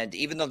 and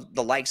even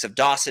the likes of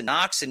Dawson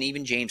Knox and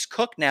even James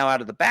Cook now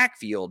out of the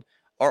backfield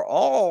are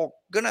all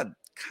going to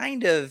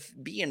kind of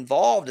be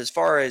involved as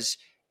far as,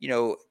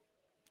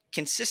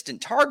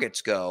 consistent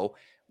targets go,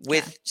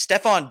 with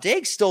Stephon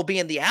Diggs still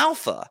being the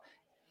alpha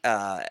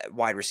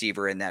wide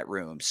receiver in that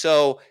room.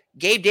 So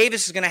Gabe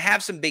Davis is going to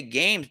have some big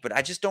games, but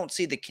I just don't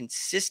see the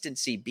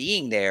consistency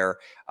being there.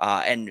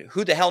 And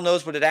who the hell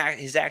knows what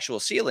his actual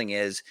ceiling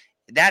is.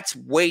 That's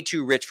way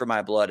too rich for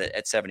my blood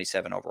at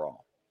 77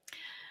 overall. I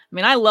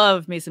mean, I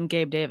love me some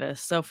Gabe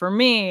Davis. So for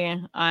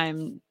me,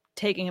 I'm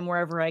taking him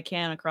wherever I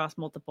can across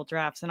multiple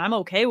drafts. And I'm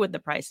okay with the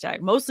price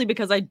tag, mostly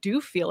because I do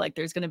feel like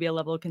there's going to be a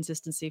level of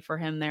consistency for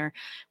him there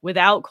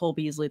without Cole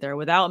Beasley there,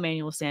 without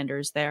Emmanuel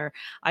Sanders there.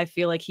 I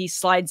feel like he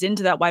slides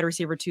into that wide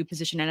receiver 2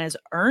 position and has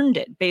earned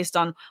it based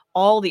on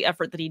all the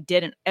effort that he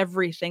did and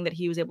everything that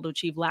he was able to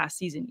achieve last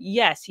season.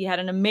 Yes, he had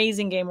an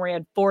amazing game where he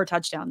had 4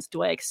 touchdowns.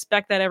 Do I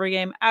expect that every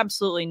game?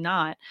 Absolutely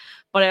not.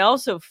 But I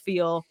also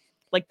feel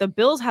like the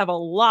Bills have a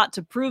lot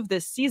to prove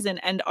this season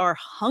and are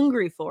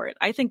hungry for it.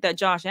 I think that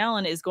Josh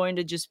Allen is going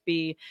to just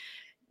be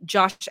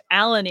Josh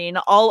Allening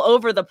all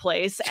over the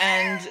place.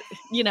 And,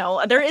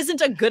 there isn't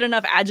a good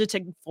enough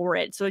adjective for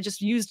it. So I just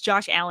use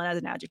Josh Allen as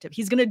an adjective.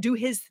 He's going to do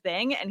his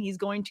thing and he's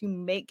going to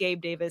make Gabe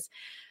Davis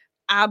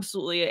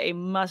absolutely a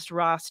must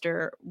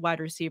roster wide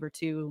receiver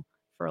 2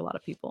 for a lot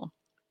of people.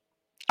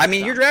 I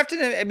mean,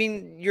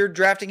 you're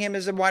drafting him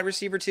as a wide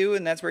receiver 2,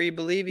 and that's where you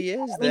believe he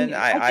is. Then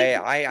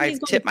I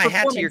tip my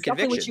hat to your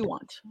conviction. What you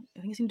want. I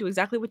think he's going to do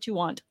exactly what you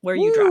want where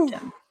you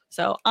draft him.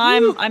 So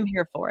I'm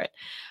here for it.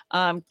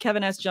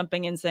 Kevin S.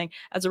 jumping in saying,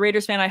 as a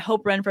Raiders fan, I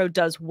hope Renfrow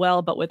does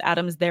well, but with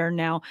Adams there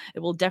now, it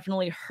will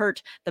definitely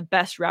hurt the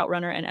best route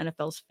runner and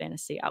NFL's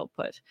fantasy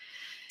output.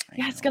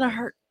 Yeah, it's going to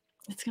hurt.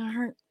 It's going to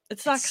hurt. It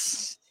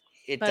sucks.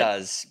 It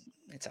does.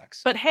 It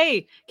sucks. But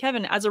hey,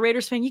 Kevin, as a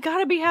Raiders fan, you got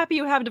to be happy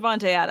you have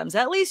Davante Adams.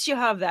 At least you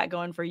have that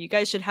going for you. You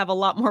guys should have a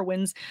lot more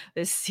wins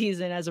this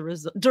season as a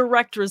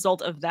direct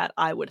result of that,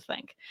 I would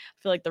think.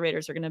 I feel like the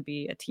Raiders are going to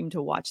be a team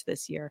to watch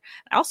this year.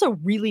 I also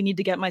really need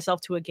to get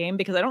myself to a game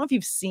because I don't know if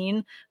you've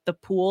seen the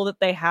pool that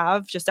they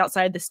have just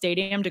outside the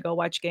stadium to go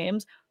watch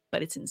games,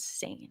 but it's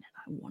insane.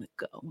 I want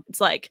to go.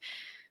 It's like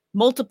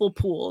multiple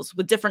pools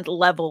with different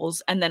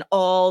levels and then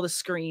all the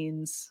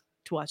screens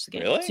to watch the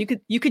game. Really? So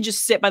you could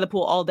just sit by the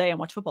pool all day and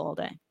watch football all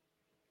day.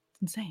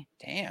 It's insane.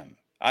 Damn.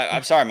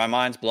 I'm sorry, my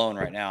mind's blown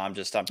right now. I'm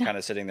kind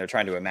of sitting there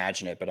trying to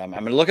imagine it, but I'm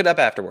going to look it up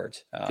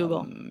afterwards.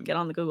 Google. Get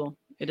on the Google.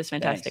 It is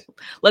fantastic.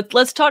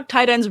 Let's talk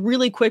tight ends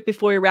really quick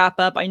before we wrap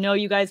up. I know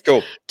you guys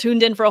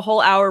tuned in for a whole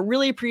hour.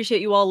 Really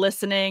appreciate you all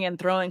listening and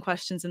throwing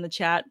questions in the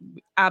chat.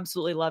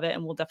 Absolutely love it.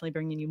 And we'll definitely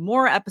bring you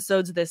more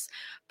episodes this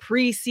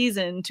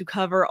preseason to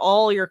cover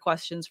all your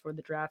questions for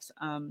the drafts.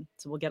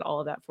 So we'll get all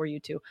of that for you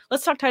too.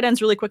 Let's talk tight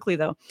ends really quickly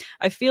though.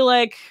 I feel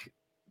like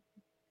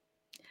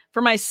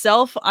for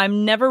myself,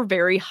 I'm never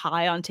very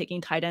high on taking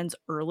tight ends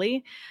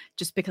early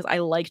just because I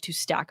like to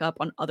stack up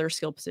on other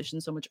skill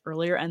positions so much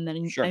earlier. And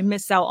then I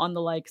miss out on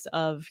the likes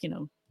of,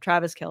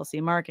 Travis Kelce,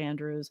 Mark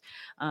Andrews,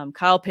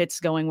 Kyle Pitts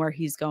going where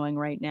he's going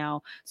right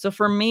now. So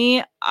for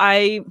me,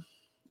 I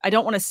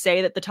don't want to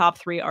say that the top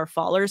 3 are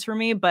fallers for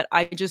me, but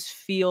I just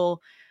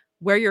feel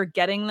where you're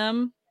getting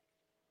them.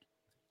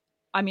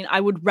 I mean,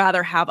 I would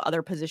rather have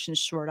other positions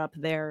shored up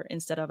there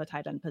instead of a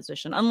tight end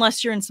position,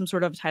 unless you're in some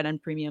sort of tight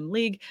end premium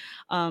league.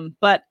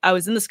 But I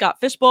was in the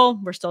Scott Fish Bowl.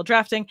 We're still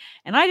drafting,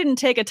 and I didn't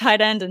take a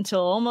tight end until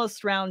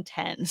almost round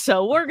 10.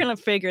 So we're going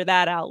to figure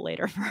that out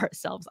later for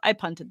ourselves. I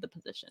punted the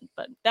position,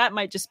 but that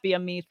might just be a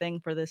me thing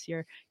for this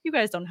year. You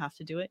guys don't have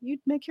to do it. You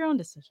make your own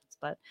decisions,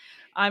 but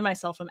I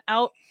myself am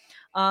out.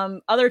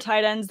 Other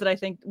tight ends that I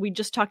think we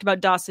just talked about,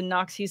 Dawson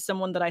Knox. He's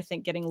someone that I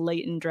think getting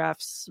late in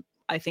drafts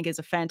I think is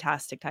a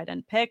fantastic tight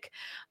end pick.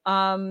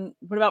 What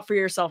about for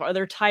yourself? Are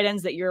there tight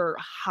ends that you're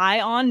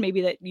high on,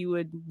 maybe that you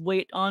would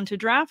wait on to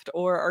draft?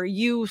 Or are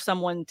you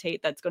someone,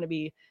 Tate, that's going to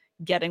be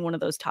getting one of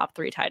those top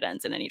 3 tight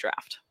ends in any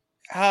draft?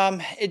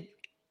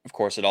 Of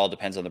course, it all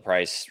depends on the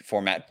price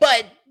format.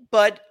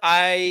 But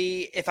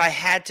if I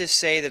had to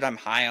say that I'm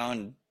high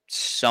on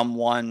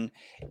someone,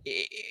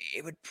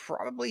 it would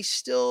probably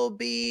still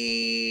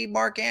be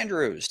Mark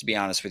Andrews, to be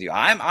honest with you.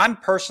 I'm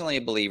personally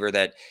a believer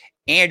that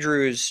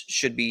Andrews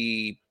should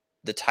be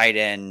the tight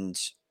end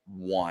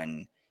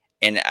 1.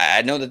 And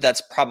I know that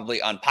that's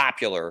probably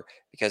unpopular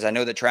because I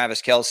know that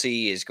Travis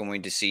Kelce is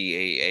going to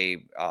see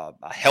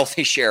a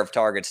healthy share of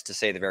targets, to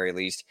say the very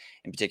least,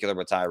 in particular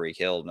with Tyreek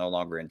Hill no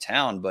longer in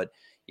town. But,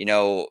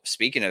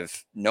 speaking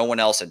of no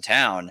one else in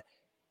town,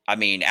 I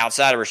mean,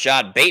 outside of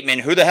Rashad Bateman,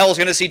 who the hell is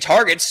going to see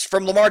targets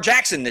from Lamar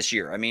Jackson this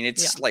year? I mean,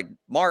 it's like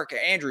Mark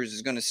Andrews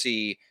is going to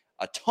see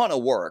a ton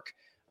of work.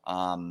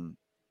 And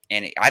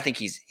I think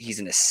he's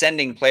an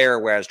ascending player,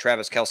 whereas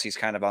Travis Kelce's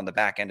kind of on the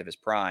back end of his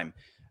prime.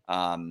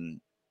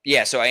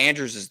 So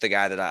Andrews is the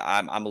guy that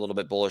I'm a little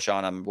bit bullish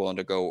on. I'm willing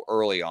to go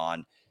early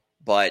on.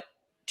 But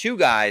two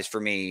guys for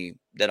me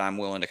that I'm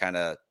willing to kind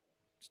of,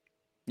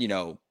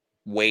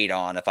 wait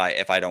on if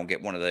I don't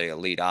get one of the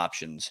elite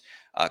options.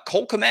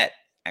 Cole Kmet,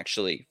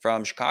 actually,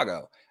 from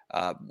Chicago.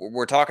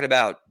 We're talking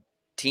about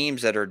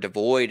teams that are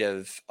devoid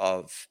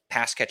of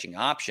pass catching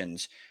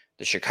options.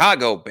 The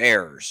Chicago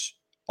Bears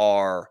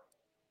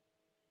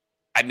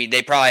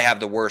they probably have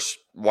the worst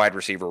wide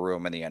receiver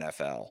room in the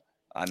NFL.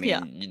 I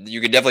mean,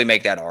 you could definitely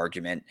make that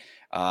argument.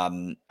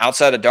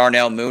 Outside of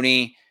Darnell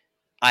Mooney,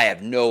 I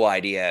have no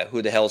idea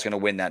who the hell is going to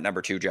win that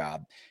number 2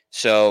 job.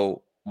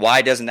 So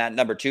why doesn't that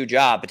number 2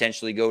 job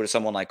potentially go to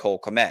someone like Cole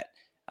Kmet?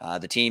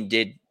 The team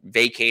did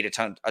vacate a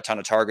ton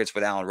of targets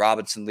with Allen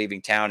Robinson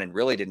leaving town and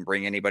really didn't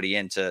bring anybody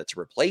in to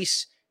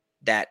replace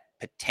that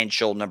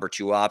potential number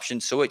 2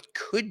 option. So it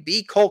could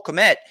be Cole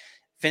Kmet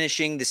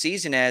finishing the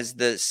season as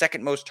the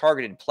second most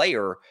targeted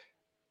player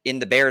in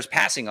the Bears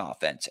passing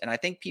offense. And I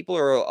think people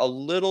are a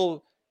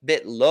little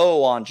bit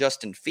low on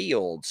Justin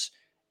Fields.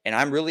 And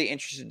I'm really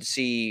interested to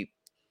see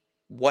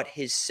what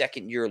his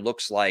second year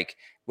looks like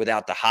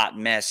without the hot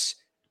mess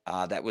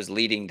that was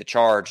leading the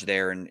charge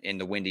there in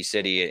the Windy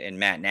City and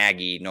Matt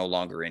Nagy no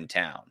longer in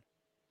town.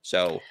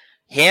 So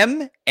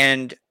him,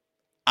 and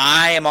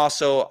I am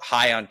also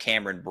high on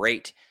Cameron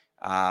Brate.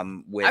 I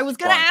was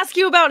going to ask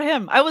you about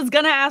him.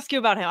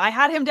 I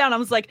had him down. I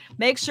was like,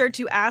 make sure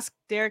to ask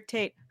Derek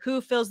Tate who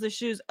fills the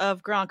shoes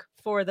of Gronk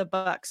for the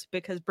Bucs,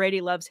 because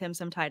Brady loves him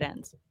some tight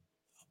ends.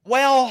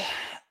 Well,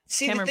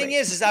 see, Cameron the thing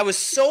Brate. is I was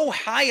so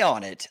high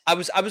on it. I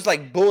was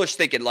like bullish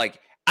thinking like,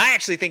 I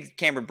actually think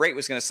Cameron Brate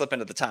was going to slip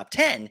into the top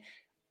 10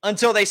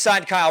 until they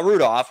signed Kyle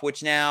Rudolph,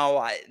 which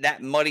now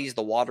that muddies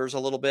the waters a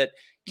little bit.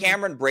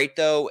 Cameron Brate,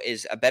 though,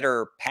 is a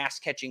better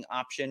pass-catching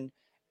option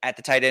at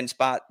the tight end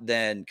spot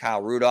than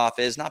Kyle Rudolph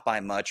is. Not by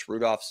much.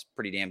 Rudolph's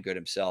pretty damn good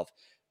himself.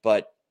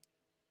 But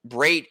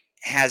Brate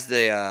has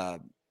the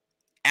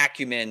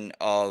acumen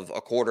of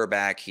a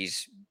quarterback.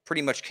 He's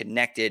pretty much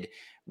connected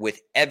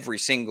with every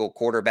single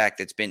quarterback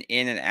that's been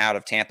in and out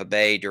of Tampa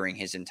Bay during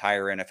his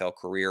entire NFL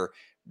career.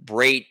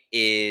 Brate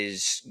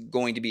is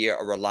going to be a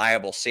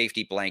reliable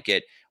safety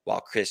blanket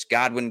while Chris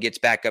Godwin gets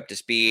back up to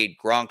speed.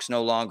 Gronk's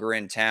no longer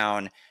in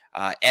town.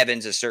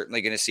 Evans is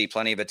certainly going to see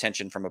plenty of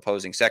attention from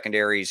opposing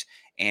secondaries.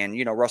 And,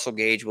 Russell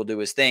Gage will do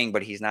his thing,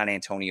 but he's not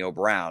Antonio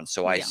Brown.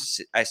 So I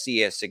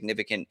see a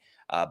significant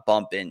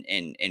bump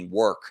in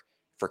work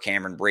for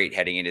Cameron Brate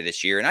heading into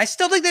this year. And I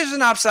still think there's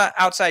an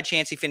outside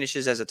chance he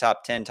finishes as a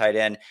top 10 tight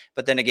end.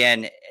 But then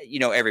again,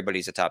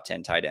 everybody's a top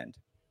 10 tight end.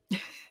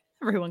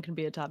 Everyone can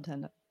be a top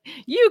 10.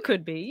 You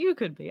could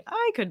be,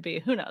 I could be,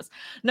 who knows?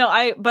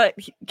 No, but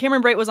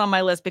Cameron Brate was on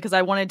my list because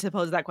I wanted to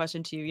pose that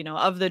question to you,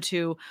 of the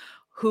two,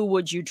 who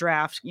would you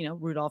draft,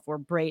 Rudolph or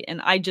Brate? And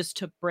I just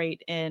took Brate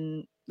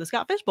in the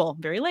Scott Fish Bowl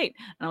very late.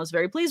 And I was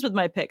very pleased with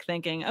my pick,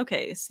 thinking,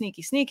 okay,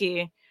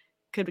 sneaky,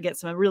 could we get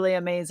some really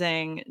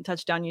amazing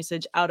touchdown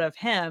usage out of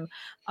him.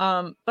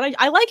 But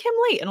I like him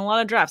late in a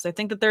lot of drafts. I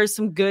think that there's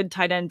some good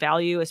tight end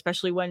value,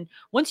 especially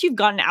once you've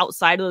gotten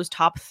outside of those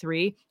top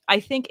 3. I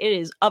think it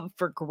is up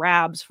for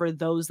grabs for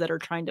those that are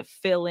trying to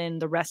fill in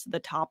the rest of the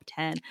top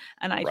 10.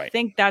 And I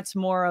think that's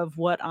more of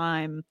what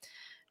I'm,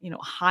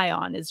 high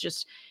on, is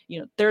just,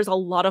 there's a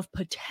lot of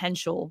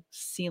potential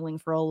ceiling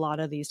for a lot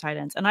of these tight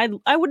ends. And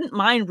I wouldn't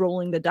mind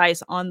rolling the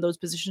dice on those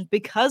positions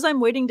because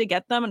I'm waiting to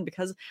get them. And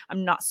because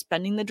I'm not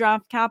spending the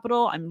draft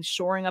capital, I'm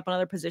shoring up on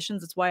other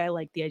positions. That's why I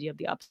like the idea of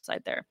the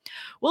upside there.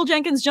 Will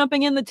Jenkins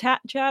jumping in the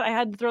chat. I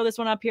had to throw this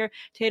one up here.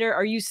 Tater,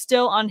 are you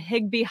still on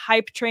Higbee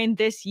hype train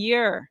this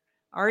year?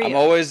 Are you? I'm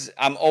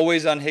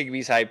always on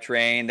Higbee's hype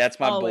train. That's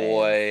my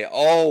boy.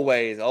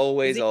 Always.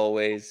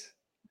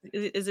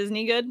 Is his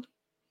knee good?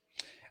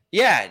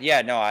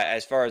 Yeah. No,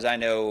 as far as I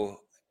know,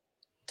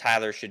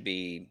 Tyler should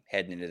be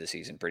heading into the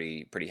season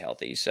pretty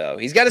healthy. So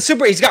he's got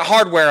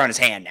hardware on his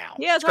hand now.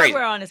 Yeah, it's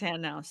hardware on his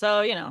hand now.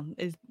 So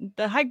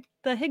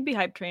the Higbee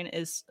hype train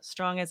is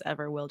strong as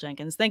ever. Will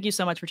Jenkins, thank you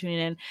so much for tuning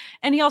in.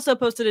 And he also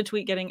posted a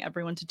tweet getting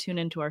everyone to tune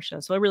into our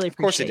show. So I really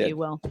appreciate you,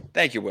 Will.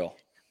 Thank you, Will.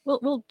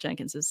 Will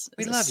Jenkins is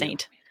a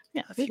saint.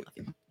 You. Yeah, we love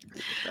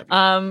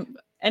you.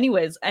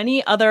 Anyways,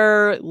 any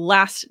other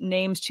last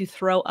names to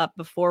throw up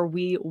before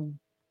we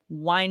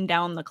wind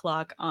down the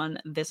clock on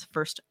this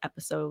first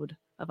episode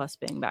of us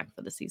being back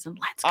for the season?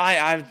 Let's go.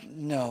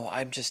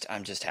 I'm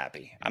just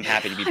happy. I'm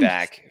happy to be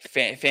back.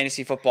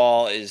 Fantasy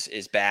football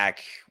is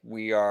back.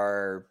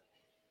 We're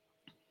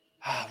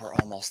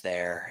almost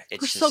there.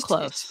 We're so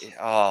close.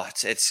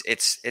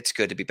 It's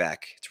good to be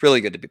back. It's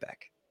really good to be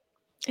back.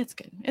 It's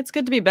good. It's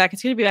good to be back.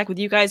 It's good to be back with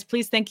you guys.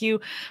 Please, thank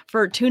you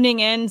for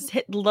tuning in.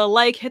 Hit the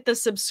like, hit the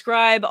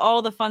subscribe,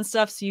 all the fun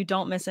stuff so you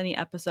don't miss any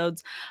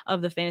episodes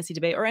of the Fantasy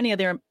Debate or any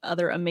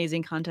other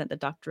amazing content that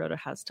Dr. Roto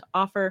has to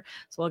offer.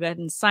 So I'll go ahead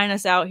and sign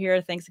us out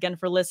here. Thanks again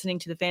for listening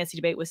to the Fantasy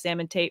Debate with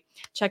Sam and Tate.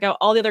 Check out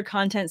all the other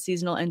content,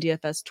 seasonal and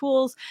DFS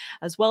tools,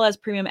 as well as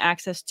premium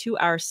access to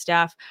our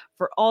staff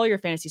for all your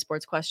fantasy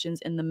sports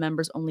questions in the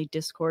members-only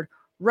Discord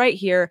right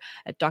here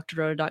at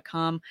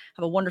drroto.com.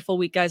 Have a wonderful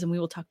week, guys, and we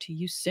will talk to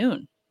you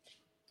soon.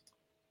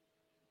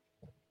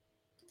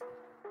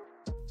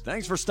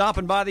 Thanks for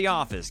stopping by the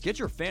office. Get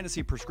your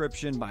fantasy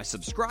prescription by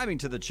subscribing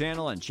to the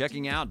channel and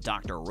checking out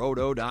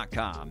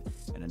drroto.com.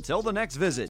 And until the next visit,